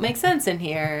that don't make sense in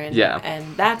here.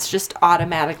 And that's just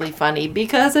automatically funny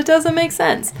because it doesn't make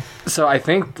sense. So I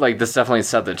think like this definitely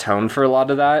set the tone for a lot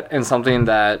of that, and something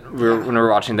that when we were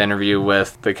watching the interview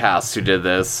with the cast who did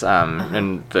this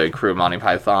and the crew of Monty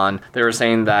Python, they were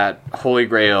saying that Holy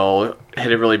Grail hit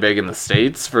it really big in the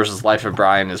States versus Life of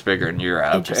Brian is bigger in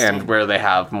Europe, and where they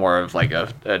have more of like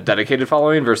a dedicated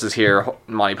following versus here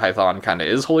Monty Python kind of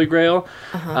is Holy Grail,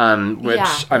 which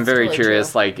I'm very totally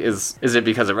curious, like is it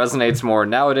because it resonates more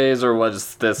nowadays, or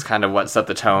was this kind of what set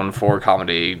the tone for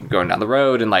comedy going down the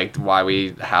road, and like why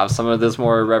we have some of this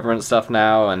more irreverent stuff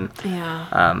now? And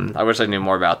I wish I knew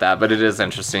more about that, but it is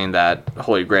interesting that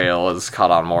Holy Grail is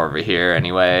caught on more over here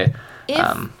anyway.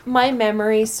 If my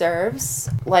memory serves,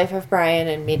 Life of Brian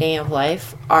and Meaning of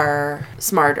Life are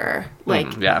smarter. Like,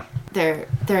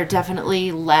 they're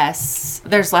definitely less,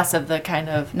 there's less of the kind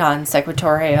of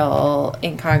non-sequitorial,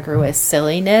 incongruous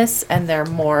silliness, and they're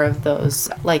more of those,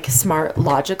 like, smart,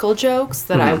 logical jokes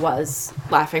that I was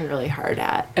laughing really hard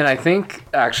at. And I think,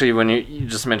 actually, when you're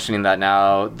just mentioning that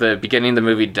now, the beginning of the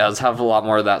movie does have a lot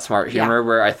more of that smart humor,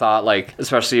 where I thought, like,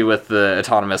 especially with the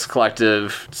Autonomous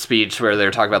Collective speech where they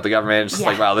were talking about the government, it's just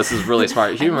like, wow, this is really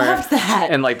smart humor. I love that.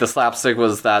 And, like, the slapstick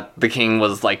was that the king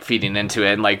was, like, feeding into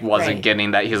it and, like, wasn't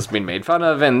getting that he was being made fun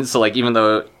of. And so, like, even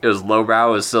though it was lowbrow,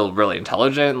 it was still really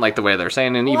intelligent, like, the way they're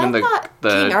saying, and even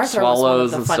the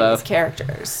swallows and stuff.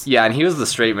 Characters. Yeah, and he was the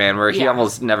straight man, where he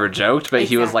almost never joked, but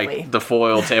he was, like, the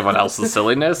foil to everyone else's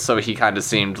silliness, so he kind of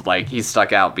seemed like he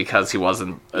stuck out because he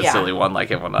wasn't a silly one like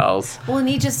everyone else. Well, and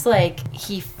he just, like,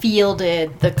 he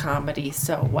fielded the comedy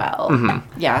so well.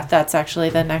 Yeah, that's actually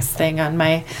the next thing on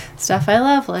my stuff I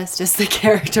love list is the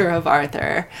character of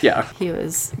Arthur. Yeah. He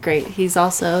was great. He's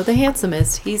also the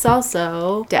handsomest. He's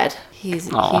also dead. He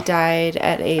died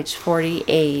at age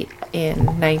 48 in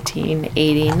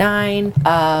 1989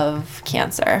 of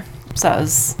cancer. So that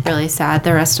was really sad.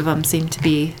 The rest of them seem to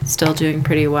be still doing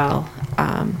pretty well,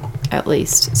 at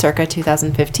least circa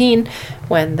 2015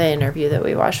 when the interview that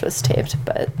we watched was taped.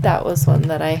 But that was one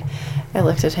that I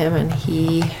looked at him and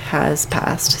he has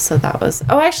passed. So that was...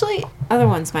 Oh, actually, other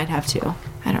ones might have too.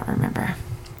 I don't remember.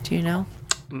 Do you know?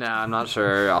 No, I'm not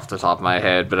sure off the top of my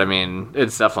head, but I mean,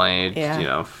 it's definitely,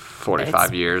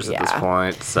 45 years at this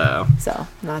point, so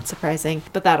not surprising,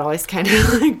 but that always kind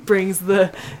of like brings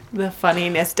the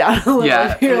funniness down a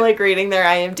little. If you're like reading their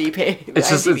IMDb page.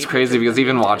 It's crazy because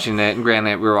even watching it, and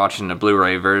granted we were watching a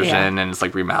Blu-ray version and it's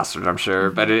like remastered, I'm sure,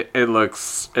 but it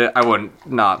looks, I wouldn't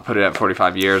not put it at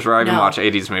 45 years, where I even watch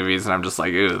 80s movies and I'm just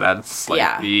like, ooh, that's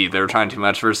like they're trying too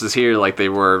much, versus here like they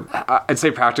were, I'd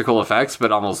say practical effects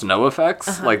but almost no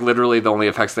effects. Like literally the only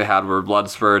effects they had were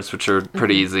blood spurts, which are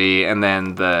pretty easy, and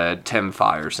then the Tim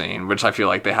fire scene, which I feel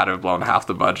like they had to have blown half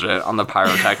the budget on the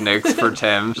pyrotechnics for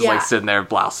Tim, just like sitting there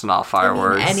blasting off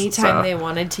fireworks. Anytime they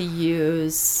wanted to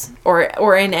use,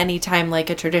 or in any time like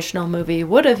a traditional movie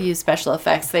would have used special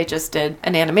effects, they just did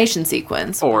an animation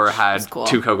sequence. Or had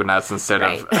two coconuts instead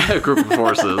of a group of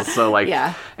horses. So like,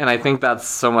 and I think that's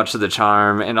so much of the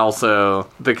charm, and also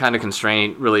the kind of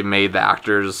constraint really made the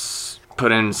actors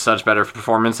put in such better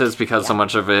performances, because so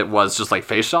much of it was just like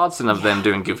face shots and of them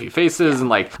doing goofy faces and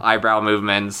like eyebrow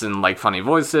movements and like funny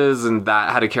voices, and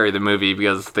that had to carry the movie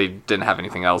because they didn't have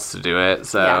anything else to do it.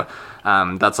 So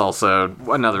that's also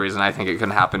another reason I think it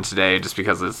couldn't happen today, just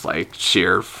because it's like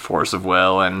sheer force of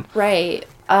will. And going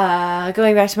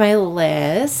back to my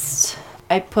list,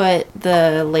 I put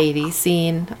the lady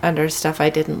scene under stuff I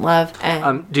didn't love.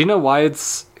 And do you know why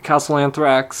it's Castle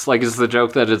Anthrax? Like, is the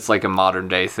joke that it's like a modern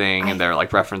day thing and they're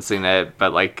like referencing it,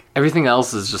 but like everything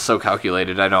else is just so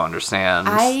calculated. I don't understand.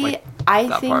 I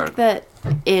think that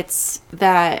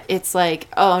it's like,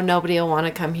 oh, nobody will want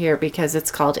to come here because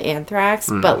it's called Anthrax,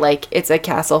 but like it's a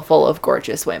castle full of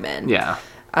gorgeous women. Yeah.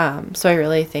 So I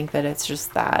really think that it's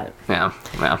just that. Yeah.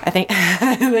 I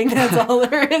think that's all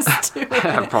there is to it.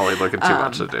 I'm probably looking too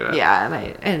much to do it. Yeah, and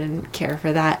I didn't care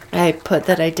for that. I put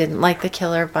that I didn't like the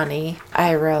killer bunny.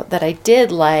 I wrote that I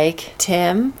did like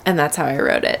Tim, and that's how I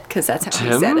wrote it, because that's how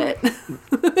he said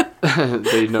it.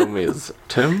 They know me as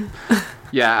Tim.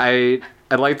 Yeah,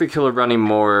 I liked the Killer Bunny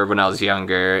more when I was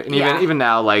younger. And even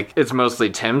now, like, it's mostly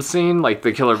Tim's scene. Like,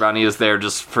 the Killer Bunny is there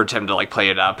just for Tim to, like, play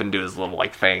it up and do his little,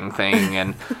 like, fang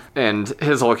thing. And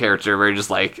his whole character where he just,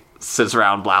 like, sits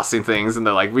around blasting things. And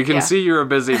they're like, we can see you're a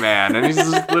busy man. And he's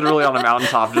just literally on a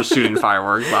mountaintop just shooting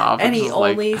fireworks off. And he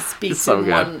only speaks so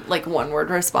in one word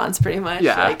response, pretty much.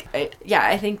 Yeah.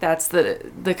 I think that's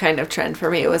the kind of trend for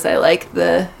me. Was I like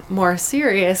the more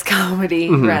serious comedy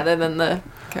rather than the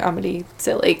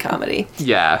silly comedy.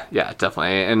 Yeah,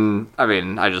 definitely. And I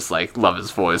mean, I just like love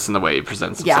his voice and the way he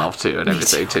presents himself too, and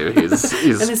everything too.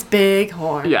 He's and his big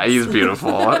horn. Yeah, he's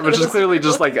beautiful, which is clearly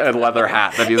just like a leather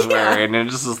hat that he's wearing, and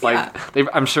it's just like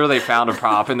I'm sure they found a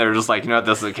prop and they're just like, you know what,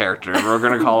 this is a character. We're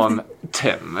gonna call him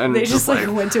Tim. And they just like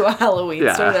went to a Halloween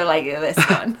store. They're like, this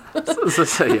one.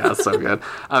 Yeah, so good.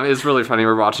 It's really funny.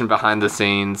 We're watching behind the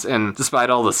scenes, and despite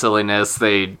all the silliness,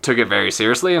 they took it very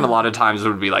seriously. And a lot of times it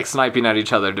would be like sniping at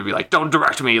each other to be like, don't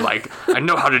direct me, like I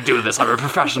know how to do this, I'm a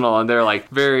professional. And they're like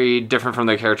very different from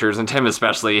their characters, and Tim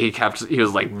especially, he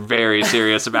was like very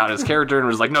serious about his character and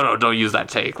was like, no, don't use that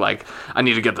take, like I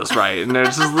need to get this right. And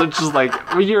it's just like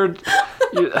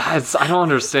I don't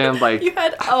understand, like you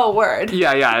had word.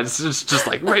 Yeah, it's just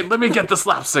like, wait, let me get the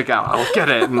slapstick out, I'll get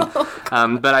it.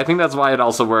 And, but I think that's why it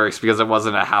also works, because it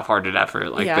wasn't a half-hearted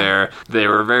effort. Like they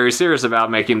were very serious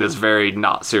about making this very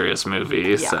not serious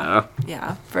movie. So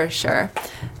yeah, for sure.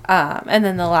 And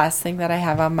then the last thing that I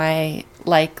have on my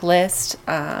list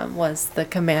was the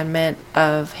commandment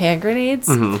of hand grenades.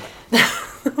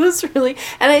 It was really,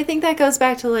 and I think that goes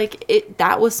back to like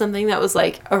that was something that was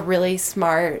like a really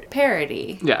smart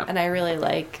parody. Yeah. And I really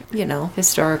like,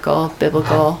 historical,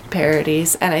 biblical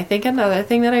parodies. And I think another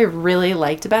thing that I really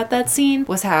liked about that scene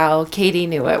was how Katie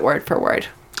knew it word for word.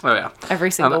 Oh, yeah.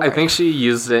 Every single word. I think she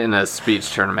used it in a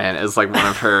speech tournament as, like, one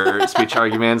of her speech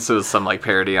arguments. So it was some, like,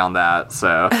 parody on that,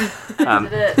 so.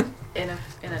 Did it in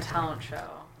a talent show.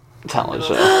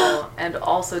 And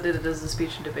also did it as a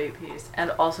speech and debate piece. And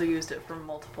also used it for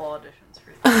multiple auditions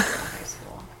for theater in high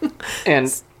school. And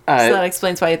so that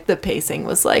explains why the pacing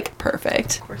was, like,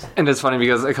 perfect. Of course. And it's funny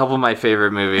because a couple of my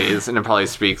favorite movies, and it probably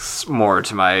speaks more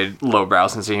to my lowbrow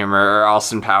sense of humor, are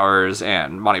Austin Powers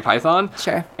and Monty Python.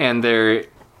 Sure. And they're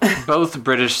both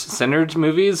British-centered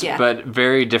movies, but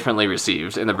very differently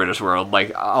received in the British world.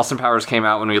 Like, Austin Powers came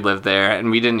out when we lived there,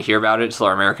 and we didn't hear about it till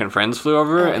our American friends flew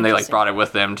over, and they, like, brought it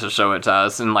with them to show it to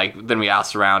us. And, like, then we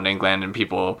asked around England, and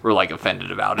people were, like, offended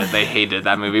about it. They hated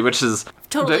that movie, which is...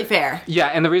 Totally fair. Yeah,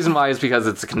 and the reason why is because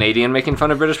it's a Canadian making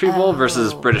fun of British people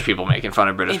versus British people making fun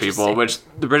of British people, which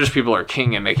the British people are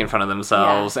king at making fun of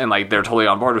themselves, and, like, they're totally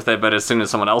on board with it, but as soon as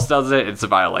someone else does it, it's a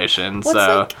violation.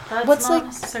 That's not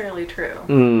necessarily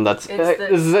true. This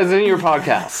is in your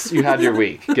podcast. You had your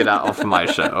week. Get out off of my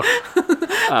show.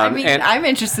 I'm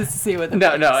interested to see what No,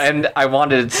 and I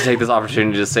wanted to take this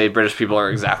opportunity to say British people are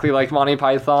exactly like Monty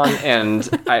Python, and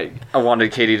I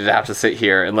wanted Katie to have to sit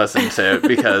here and listen to it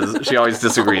because she always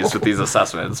disagrees with these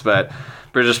assessments. But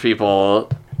British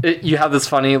people, you have this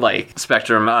funny, like,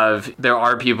 spectrum of there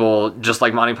are people just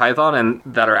like Monty Python and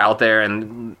that are out there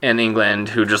in England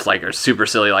who just, like, are super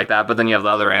silly like that, but then you have the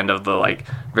other end of the, like,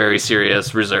 very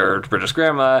serious, reserved British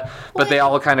grandma, but they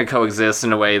all kind of coexist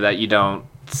in a way that you don't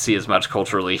see as much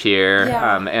culturally here.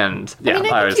 I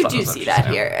think you do see that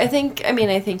here. I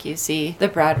think you see the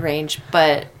broad range,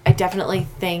 but I definitely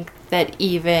think that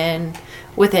even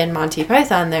within Monty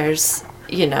Python there's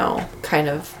kind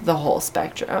of the whole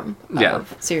spectrum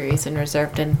of serious and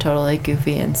reserved and totally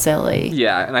goofy and silly.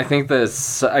 Yeah, and I think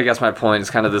I guess my point is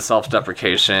kind of the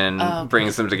self-deprecation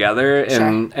brings them together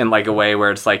in like a way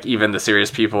where it's like even the serious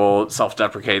people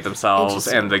self-deprecate themselves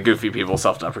and the goofy people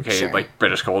self-deprecate like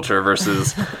British culture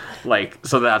versus like,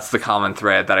 so that's the common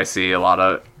thread that I see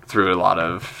through a lot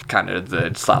of kind of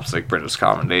the slapstick British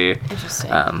comedy.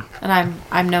 Interesting. And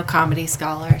I'm no comedy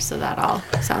scholar, so that all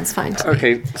sounds fine to me.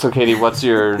 Okay, so Katie, what's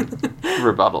your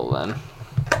rebuttal then?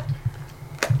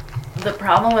 The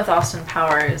problem with Austin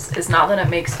Powers is not that it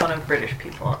makes fun of British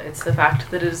people. It's the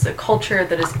fact that it is a culture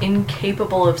that is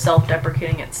incapable of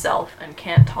self-deprecating itself and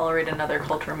can't tolerate another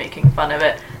culture making fun of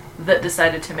it, that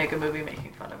decided to make a movie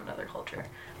making fun of another culture.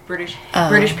 British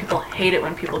people hate it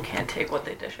when people can't take what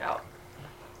they dish out.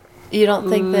 You don't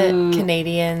think that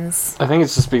Canadians... I think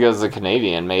it's just because the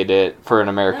Canadian made it for an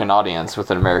American audience with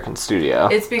an American studio.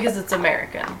 It's because it's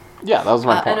American. Yeah, that was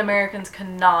my point. And Americans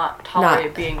cannot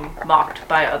tolerate being mocked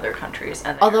by other countries.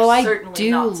 And although I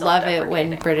do love it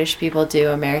when British people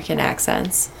do American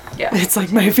accents. Yeah. It's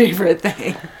like my favorite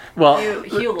thing. Well,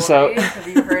 Hugh Laurie, have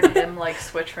you heard him like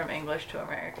switch from English to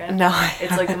American? No.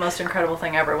 It's like the most incredible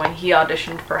thing ever. When he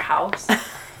auditioned for House,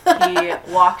 he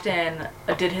walked in,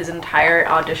 did his entire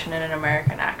audition in an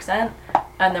American accent,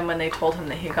 and then when they told him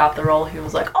that he got the role, he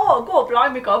was like, "Oh, God,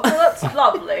 blimey, God, that's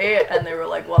lovely." And they were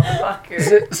like, "What the fuck?"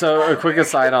 So a quick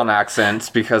aside on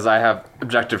accents, because I have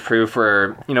objective proof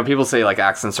where, you know, people say like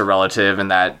accents are relative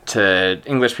and that to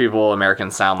English people,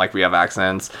 Americans sound like we have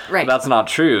accents. Right. But that's not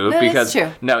true. That because is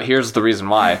true. No, here's the reason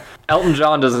why. Elton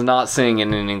John does not sing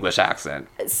in an English accent.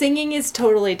 Singing is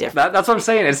totally different. That's what I'm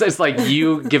saying. It's like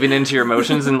you giving into your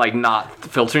emotions and like not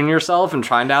filtering yourself and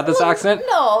trying to have this accent.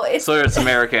 No, it's... So it's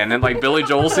American. And like Billy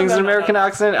Joel sings an American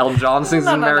accent. Elton John sings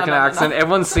an American accent.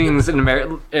 Everyone sings an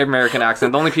American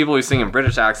accent. The only people who sing in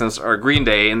British accents are Green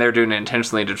Day, and they're doing it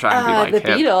intentionally to try and be like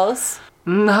the hip. Beatles.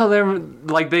 No, they're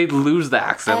like they lose the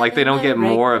accent. Like they don't get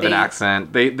more of an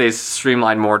accent. They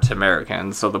streamline more to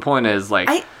American. So the point is like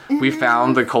we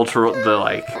found the cultural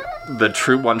the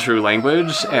true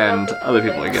language, and other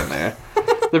people are getting there.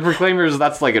 The Proclaimers,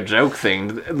 that's like a joke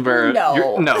thing where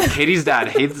no, Katie's dad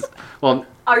hates. Well,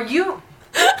 are you?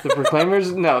 The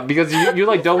Proclaimers? No, because you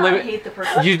like don't let me.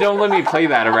 You don't let me play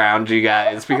that around you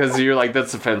guys because you're like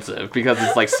that's offensive because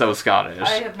it's like so Scottish.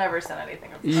 I have never said anything.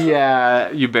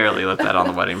 Yeah, you barely let that on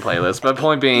the wedding playlist. But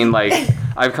point being, like,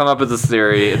 I've come up with this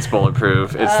theory. It's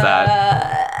bulletproof. It's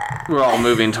that we're all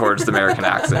moving towards the American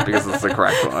accent because it's the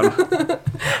correct one.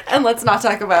 And let's not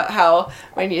talk about how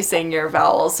when you sing your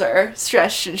vowels are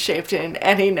stretched and shaped in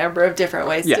any number of different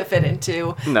ways to fit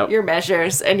into your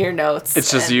measures and your notes.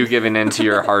 It's just you giving into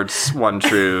your heart's one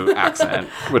true accent,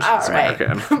 which is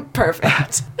American.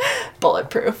 Perfect.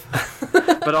 Bulletproof.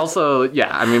 But also,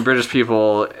 yeah, I mean, British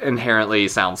people inherently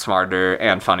sound smarter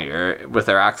and funnier with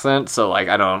their accent, so, like,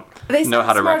 I don't know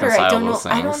how to reconcile those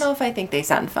things. I don't know if I think they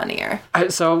sound funnier.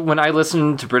 So when I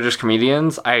listen to British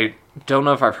comedians, I don't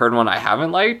know if I've heard one I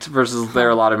haven't liked versus there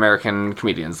are a lot of American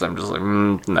comedians. I'm just like,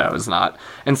 no, it's not.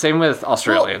 And same with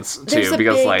Australians, too,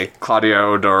 because, like, Claudia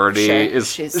O'Doherty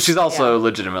she's also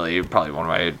legitimately probably one of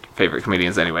my favorite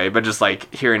comedians anyway, but just,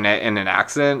 like, hearing it in an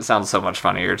accent sounds so much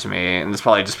funnier to me, and it's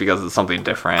probably just because it's something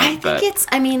different.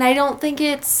 I don't think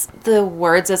it's the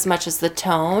words as much as the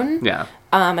tone. Yeah.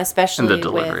 Especially and the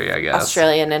delivery, with I guess.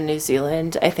 Australian and New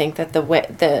Zealand, I think that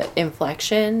the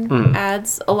inflection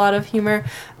adds a lot of humor.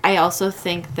 I also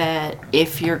think that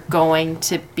if you're going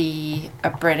to be a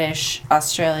British,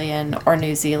 Australian, or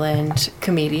New Zealand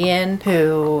comedian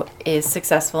who is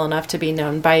successful enough to be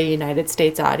known by a United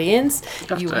States audience,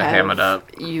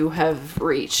 you have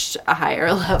reached a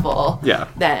higher level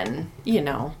than, you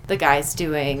know, the guys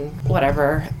doing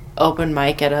whatever open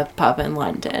mic at a pub in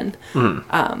London.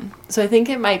 So I think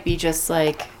it might be just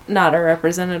like not a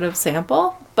representative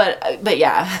sample, but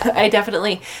yeah, I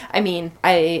definitely, I mean,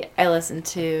 I listened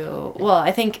to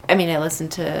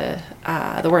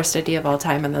The Worst Idea of All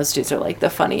Time, and those dudes are like the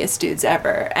funniest dudes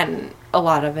ever, and a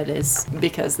lot of it is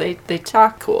because they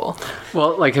talk cool.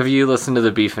 Well, like, have you listened to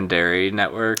the Beef and Dairy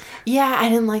Network? Yeah, I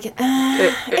didn't like it.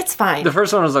 It's fine. The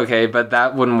first one was okay, but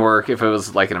that wouldn't work if it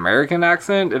was like an American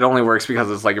accent. It only works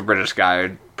because it's like a British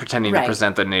guy pretending to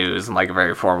present the news in like a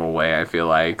very formal way, I feel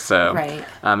like. So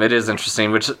it is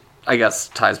interesting, which I guess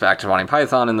ties back to Monty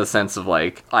Python in the sense of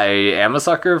like, I am a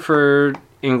sucker for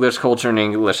English culture and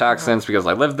English accents because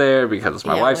I live there, because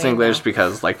my wife's English,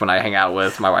 because like when I hang out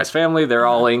with my wife's family, they're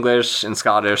all English and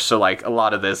Scottish, so like a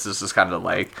lot of this is just kind of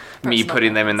like me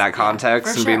putting them in that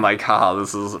context and being like, haha,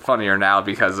 this is funnier now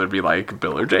because it'd be like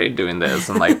Bill or Jade doing this,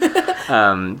 and like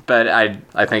but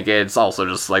I think it's also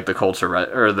just like the culture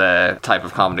or the type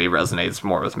of comedy resonates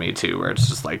more with me too, where it's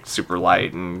just like super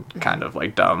light and kind of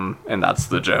like dumb, and that's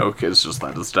the joke, is just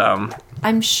that it's dumb.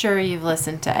 I'm sure you've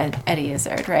listened to Eddie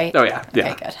Izzard, right? Oh yeah.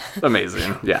 Okay, good.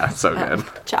 Amazing. Yeah, so good.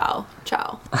 Ciao.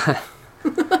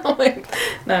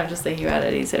 No, I'm just thinking about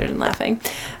Eddie Izzard and laughing.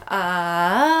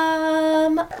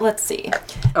 Let's see.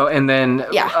 Oh, and then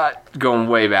going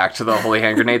way back to the holy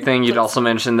hand grenade thing, you'd also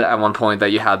mentioned that at one point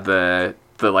that you had the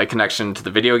like connection to the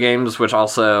video games, which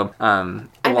also I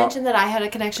mentioned that I had a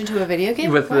connection to a video game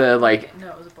with the like No,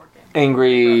 it was a board game.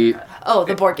 angry. Oh,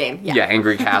 the board game. Yeah. Yeah,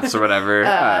 Angry Cats or whatever.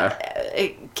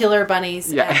 Killer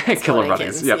Bunnies. Yeah, Killer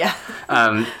Bunnies. Yep.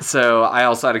 Yeah. So I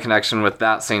also had a connection with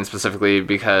that scene specifically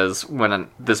because when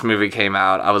this movie came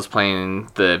out, I was playing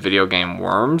the video game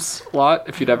Worms a lot,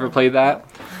 if you'd ever played that.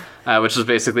 Which is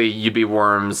basically you'd be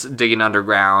worms digging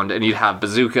underground, and you'd have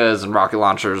bazookas and rocket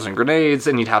launchers and grenades,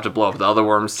 and you'd have to blow up the other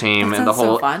worms team, and the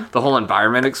whole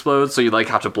environment explodes. So you'd like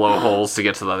have to blow holes to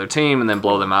get to the other team, and then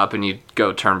blow them up, and you'd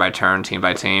go turn by turn, team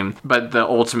by team. But the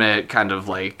ultimate kind of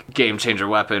like game changer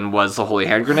weapon was the holy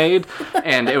hand grenade,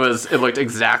 and it looked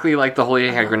exactly like the holy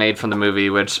hand grenade from the movie,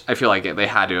 which I feel like they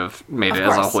had to have made it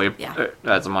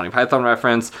as a Monty Python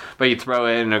reference. But you throw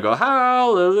it and it'd go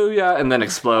hallelujah, and then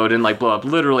explode and like blow up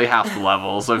literally half the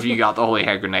level. So if you got the holy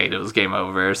hand grenade, it was game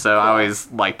over. So I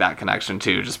always liked that connection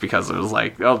too, just because it was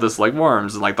like, oh, this like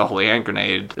Worms, and like the holy hand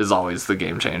grenade is always the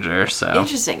game changer. So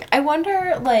interesting. I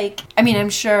wonder, like, I mean, I'm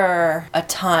sure a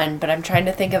ton, but I'm trying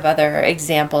to think of other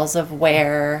examples of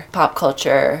where pop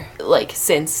culture, like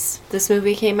since this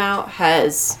movie came out,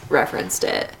 has referenced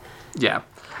it. Yeah.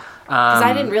 Because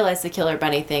I didn't realize the Killer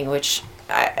Bunny thing, which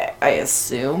I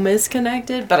assume is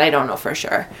connected, but I don't know for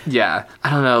sure. Yeah. I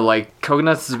don't know, like,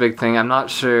 coconuts is a big thing. I'm not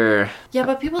sure. Yeah,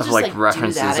 but people just, like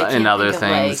references do that. in other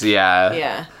things. Yeah.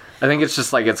 Yeah. I think it's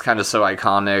just, like, it's kind of so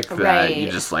iconic that you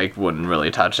just, like, wouldn't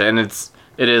really touch it. And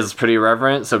it is pretty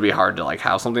irreverent, so it'd be hard to, like,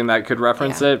 have something that could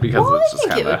reference it, because it's just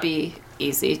kind of... it would be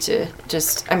easy to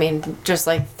just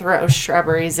like throw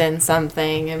shrubberies in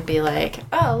something and be like,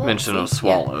 oh, let's mention of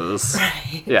swallows. Yeah.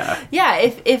 Right. Yeah. Yeah,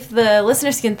 if the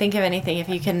listeners can think of anything, if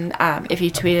you can, if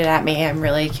you tweet it at me, I'm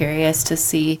really curious to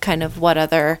see kind of what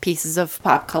other pieces of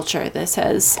pop culture this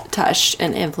has touched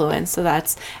and influenced. So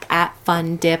that's at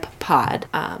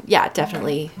FunDipPod. Yeah,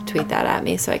 definitely tweet that at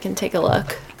me so I can take a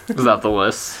look. Is that the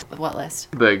list? What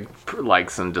list? The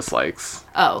likes and dislikes.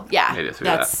 Oh, yeah.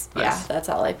 That's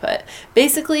all I put.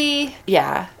 Basically,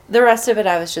 yeah. The rest of it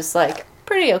I was just like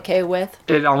pretty okay with.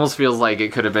 It almost feels like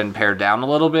it could have been pared down a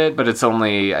little bit, but it's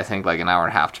only, I think, like an hour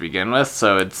and a half to begin with,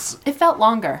 so it felt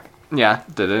longer. Yeah,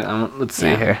 did it? Let's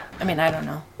see here. I mean, I don't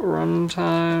know.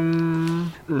 Runtime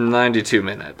 92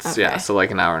 minutes. Okay. Yeah, so like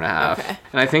an hour and a half. Okay.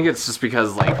 And I think it's just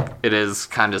because like it is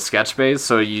kind of sketch based,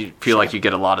 so you feel like you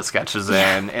get a lot of sketches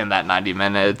in that 90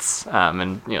 minutes.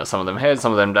 And you know, some of them hit,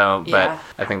 some of them don't. Yeah.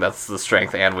 But I think that's the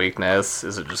strength and weakness,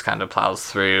 is it just kind of plows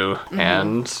through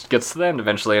and gets to the end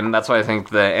eventually. And that's why I think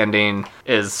the ending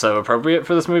is so appropriate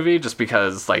for this movie, just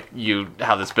because like you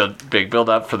have this big build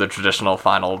up for the traditional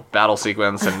final battle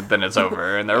sequence, and then it's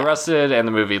over and they're arrested, and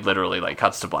the movie literally like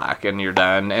cuts to black and you're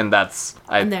done, and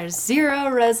and there's zero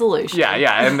resolution.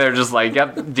 Yeah, and they're just like,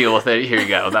 yep, deal with it, here you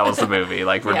go, that was the movie,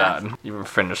 like we're done, you were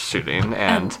finished shooting,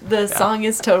 and the song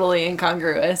is totally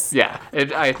incongruous.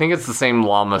 I think it's the same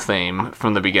llama theme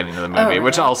from the beginning of the movie,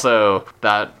 which also,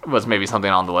 that was maybe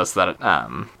something on the list that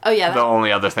the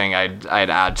only other thing I'd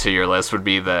add to your list would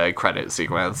be the credit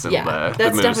sequence, and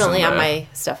that's definitely on my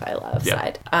stuff I love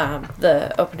side.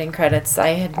 The opening credits, I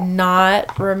had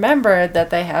not remembered that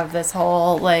they have this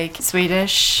whole like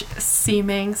Swedish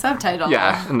seeming subtitle.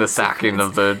 Yeah, and the sacking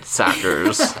of the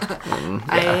sackers.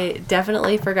 I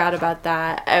definitely forgot about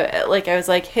that. I was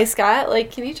like, hey Scott,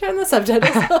 like, can you turn the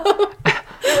subtitles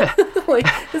up? Like,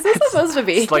 is this supposed to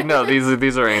be? It's like, no,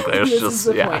 these are English. This is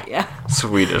the point,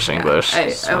 Swedish English.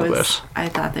 I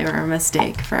thought they were a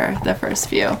mistake for the first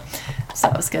few, so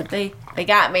it was good. They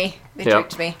got me. They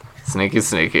tricked me.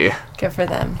 Sneaky. Good for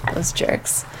them, those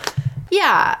jerks.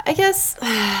 Yeah, I guess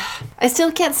I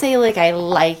still can't say like I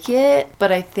like it, but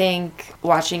I think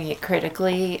watching it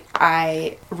critically,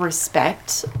 I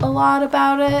respect a lot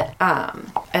about it,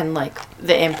 and like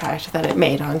the impact that it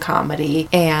made on comedy,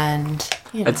 and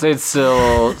you know. I'd say it's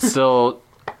still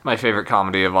my favorite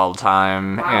comedy of all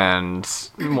time, and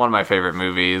one of my favorite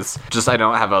movies. Just I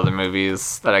don't have other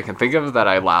movies that I can think of that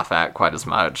I laugh at quite as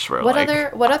much. What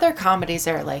other comedies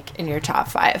are like in your top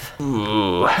 5?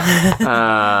 Ooh,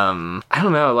 I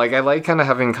don't know. Like I like kind of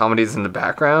having comedies in the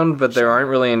background, but there aren't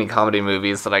really any comedy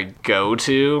movies that I go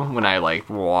to when I like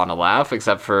want to laugh,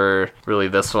 except for really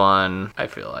this one. I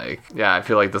feel like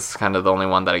this is kind of the only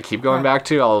one that I keep going back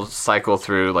to. I'll cycle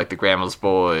through like the Grandma's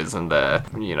Boys and the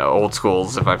old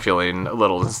schools if I'm feeling a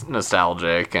little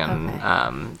nostalgic, and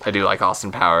I do like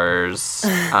Austin Powers.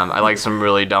 I like some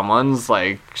really dumb ones,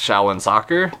 like Shaolin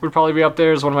Soccer would probably be up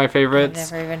there as one of my favorites.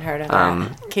 I've never even heard of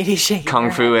that. Katie shaking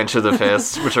Kung Fu Into the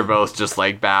Fist, which are both just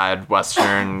like bad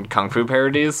Western Kung Fu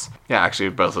parodies. Yeah, actually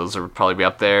both of those would probably be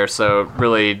up there. So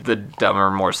really, the dumber,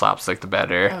 more slapstick, the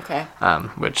better. Okay.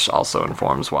 Which also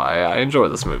informs why I enjoy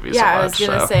this movie so much. Yeah, I was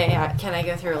going to say, can I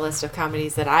go through a list of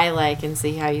comedies that I like and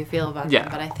see how you feel about them?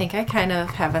 But I think I kind of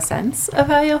have a sense of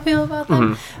how you'll feel about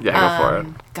them. Yeah, go for it.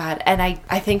 God, and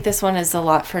I think this one is a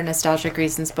lot for nostalgic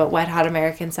reasons, but Wet Hot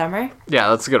American Summer? Yeah,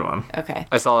 that's a good one. Okay.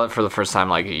 I saw it for the first time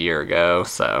like a year ago,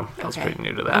 so I was pretty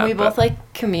new to that. And we both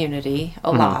like Community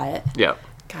a lot. Yep.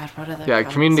 God, what other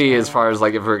Community, as far as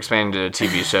like if we're expanding to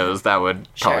TV shows, that would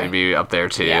probably be up there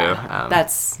too. Yeah,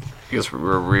 that's... Because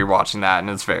we're rewatching that and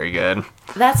it's very good.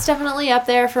 That's definitely up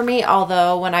there for me,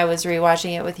 although when I was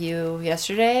rewatching it with you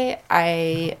yesterday,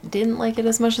 I didn't like it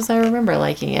as much as I remember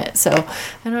liking it, so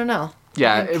I don't know.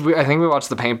 Yeah, I think we watched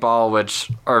The Paintball, which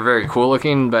are very cool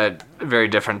looking, but very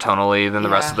different tonally than the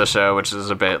rest of the show, which is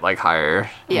a bit like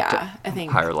higher. Yeah, I think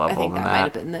higher level I think than that might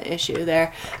have been the issue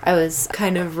there. I was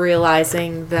kind of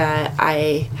realizing that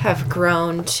I have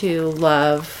grown to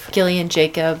love Gillian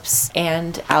Jacobs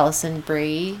and Alison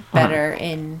Brie better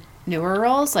in newer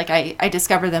roles. Like I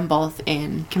discovered them both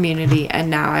in Community, and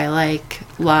now I like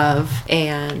Love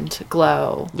and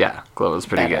Glow. Yeah, Glow is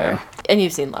pretty good. And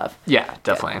you've seen Love. Yeah,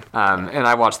 definitely. And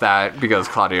I watched that because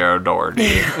Claudia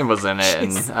O'Doherty was in it,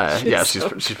 and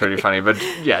she's pretty funny. But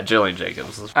yeah, Gillian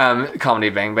Jacobs. Comedy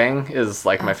Bang Bang is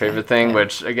like my favorite thing,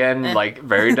 which again, like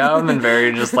very dumb and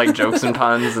very just like jokes and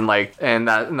puns and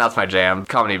that's my jam.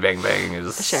 Comedy Bang Bang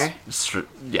is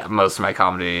most of my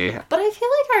comedy. But I feel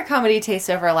like our comedy tastes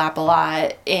overlap a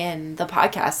lot in the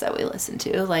podcasts that we listen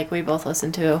to. Like we both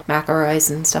listen to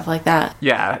McElroy's and stuff like that.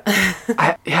 Yeah,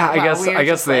 I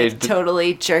guess they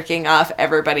totally jerking off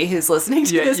everybody who's listening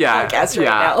to this podcast right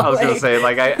now. I was gonna say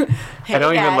I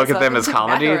don't even look at them as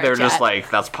comedy. They're just like,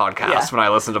 that's podcast. Yeah. When I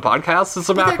listen to podcasts, it's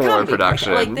a McElroy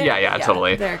production.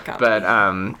 Totally. But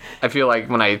I feel like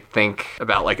when I think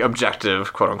about like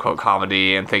objective quote unquote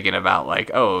comedy and thinking about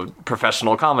like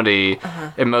professional comedy,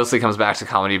 it mostly comes back to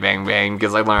Comedy Bang Bang,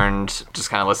 because I learned just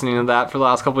kind of listening to that for the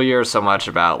last couple of years so much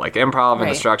about like improv and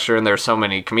the structure, and there's so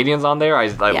many comedians on there. I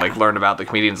like learned about the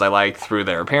comedians I like through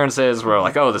their appearances, where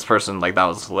like, this person, like, that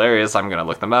was hilarious, I'm gonna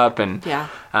look them up, and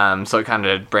so it kind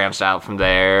of branched out from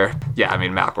there. Yeah, I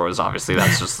mean, McElroy is obviously,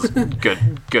 that's just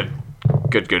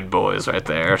good boys right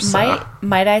there. So.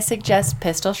 Might I suggest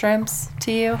Pistol Shrimps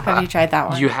to you? Have you tried that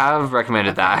one? You have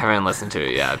recommended that. I haven't listened to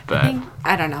it yet, but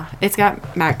I don't know. It's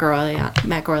got Matt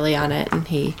Gorley on it, and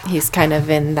he's kind of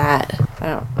in that.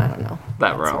 I don't know.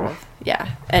 That realm. Sort of,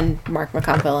 yeah, and Mark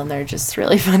McConville, and they're just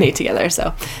really funny together.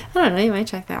 So I don't know. You might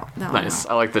check that one out. Nice.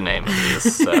 I like the name of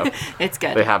these. So it's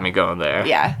good. They have me going there.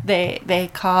 Yeah, they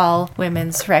call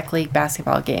women's rec league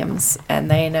basketball games,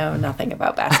 and they know nothing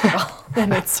about basketball,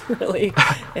 and it's really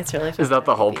fun. Is that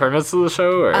the whole premise of the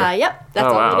show? Or? Yep.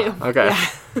 That's all we do. Okay.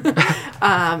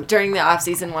 Yeah. During the off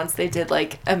season, once they did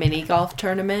like a mini golf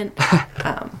tournament,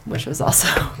 which was also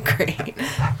great.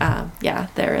 Yeah,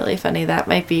 they're really funny. That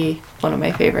might be one of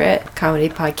my favorite comedy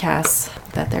podcasts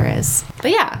that there is.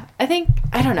 But yeah, I think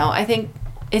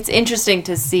it's interesting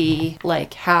to see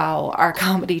like how our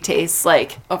comedy tastes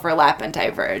like overlap and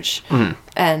diverge.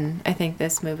 And I think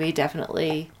this movie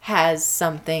definitely has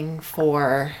something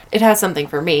for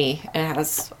me, and it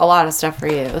has a lot of stuff for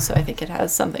you, so I think it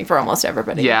has something for almost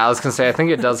everybody. Yeah, I was gonna say, I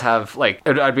think it does have, like,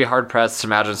 I'd be hard pressed to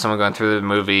imagine someone going through the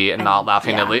movie and not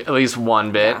laughing at least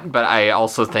one bit, but I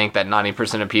also think that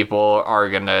 90% of people are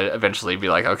gonna eventually be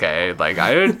like, okay, like,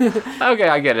 I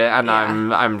get it, and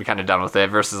I'm kind of done with it,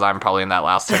 versus I'm probably in that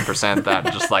last 10% that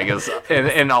just, like, is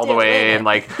in all the way, and,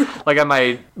 like I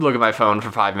might look at my phone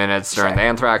for 5 minutes during the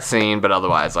anthrax scene, but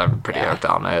otherwise I'm pretty hooked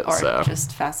on it. Or so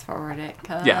just fast forward it,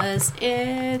 because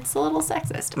it's a little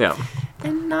sexist. Yeah.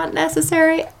 And not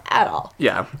necessary at all.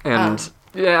 Yeah, and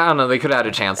I don't know, they could have had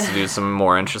a chance to do some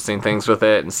more interesting things with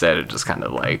it. Instead, it just kind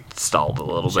of like stalled a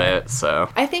little bit. So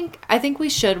I think we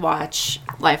should watch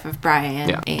Life of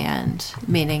Brian and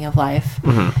Meaning of Life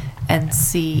and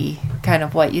see kind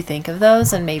of what you think of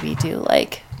those, and maybe do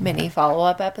like mini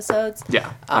follow-up episodes.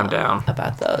 Yeah, I'm down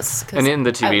about those. And in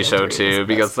the TV show too,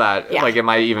 because that like it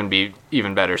might even be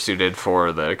even better suited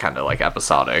for the kind of like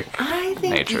episodic I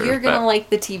think nature. You're gonna like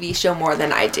the TV show more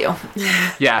than I do.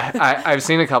 Yeah, I've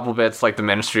seen a couple bits, like The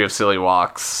Ministry of Silly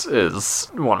Walks is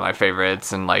one of my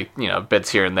favorites, and like, you know, bits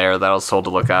here and there that I was told to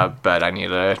look up, but I need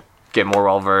to get more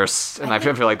well versed, and I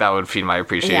feel like that would feed my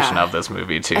appreciation of this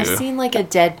movie too. I've seen like a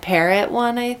Dead Parrot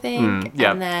one, I think.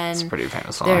 Yeah, and then it's a pretty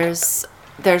famous song.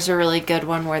 There's a really good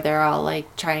one where they're all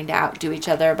like trying to outdo each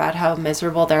other about how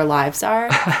miserable their lives are.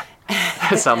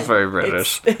 It sounds very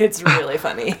British. It's really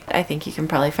funny. I think you can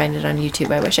probably find it on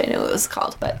YouTube. I wish I knew what it was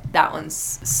called, but that one's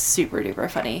super duper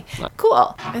funny.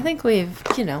 Cool. I think we've,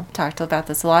 talked about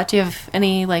this a lot. Do you have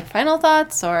any like final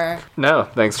thoughts or? No,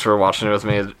 thanks for watching it with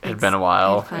me. It had been a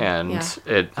while, and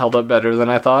it held up better than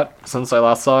I thought since I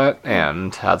last saw it,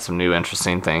 and had some new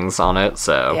interesting things on it.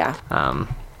 So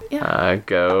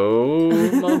Go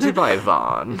Monty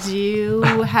Python. Do you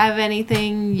have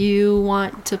anything you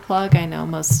want to plug? I know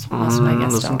most of my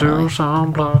guests listen don't really. to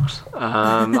some plugs.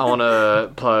 I want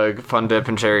to plug Fun Dip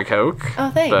and Cherry Coke.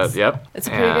 Oh, thanks. But, yep. It's a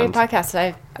pretty great podcast.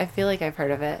 I feel like I've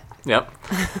heard of it. Yep.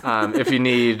 If you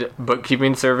need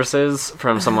bookkeeping services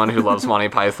from someone who loves Monty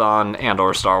Python and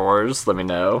or Star Wars, let me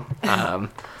know.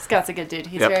 Scott's a good dude.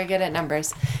 He's very good at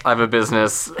numbers. I have a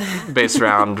business based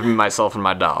around myself and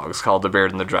my dogs called The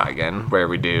Beard and the Dragon, where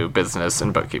we do business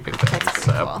and bookkeeping things. That's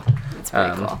pretty cool. That's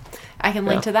pretty cool. I can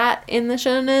link to that in the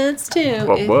show notes too,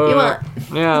 if you want.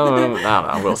 Yeah, I don't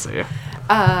know. We'll see.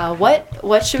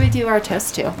 What should we do our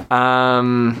toast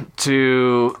to?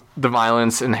 To the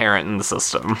violence inherent in the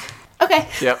system. Okay.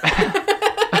 Yep.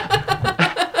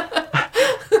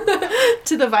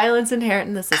 To the violence inherent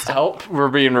in the system. Help, we're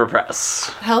being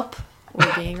repressed. Help,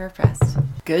 we're being repressed.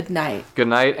 Good night. Good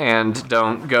night, and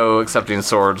don't go accepting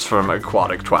swords from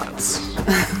aquatic twats.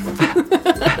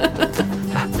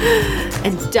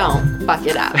 And don't fuck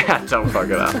it up. Don't fuck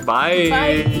it up. Bye.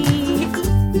 Bye.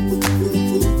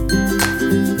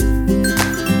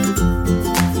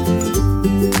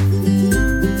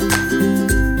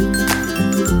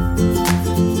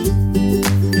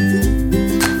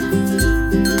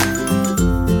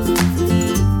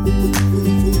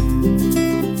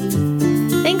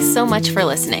 So much for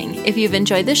listening. If you've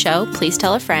enjoyed the show, please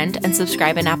tell a friend and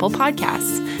subscribe in Apple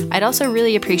Podcasts. I'd also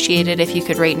really appreciate it if you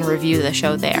could rate and review the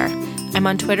show there. I'm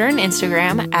on Twitter and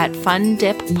Instagram at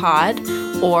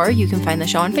FunDipPod, or you can find the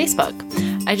show on Facebook.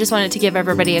 I just wanted to give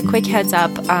everybody a quick heads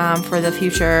up for the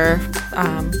future.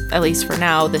 At least for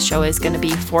now, the show is going to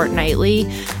be fortnightly.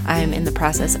 I'm in the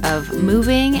process of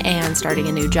moving and starting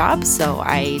a new job, so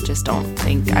I just don't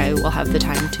think I will have the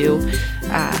time to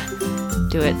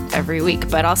do it every week,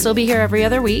 but I'll still be here every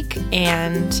other week,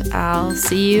 and I'll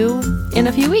see you in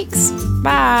a few weeks.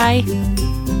 Bye.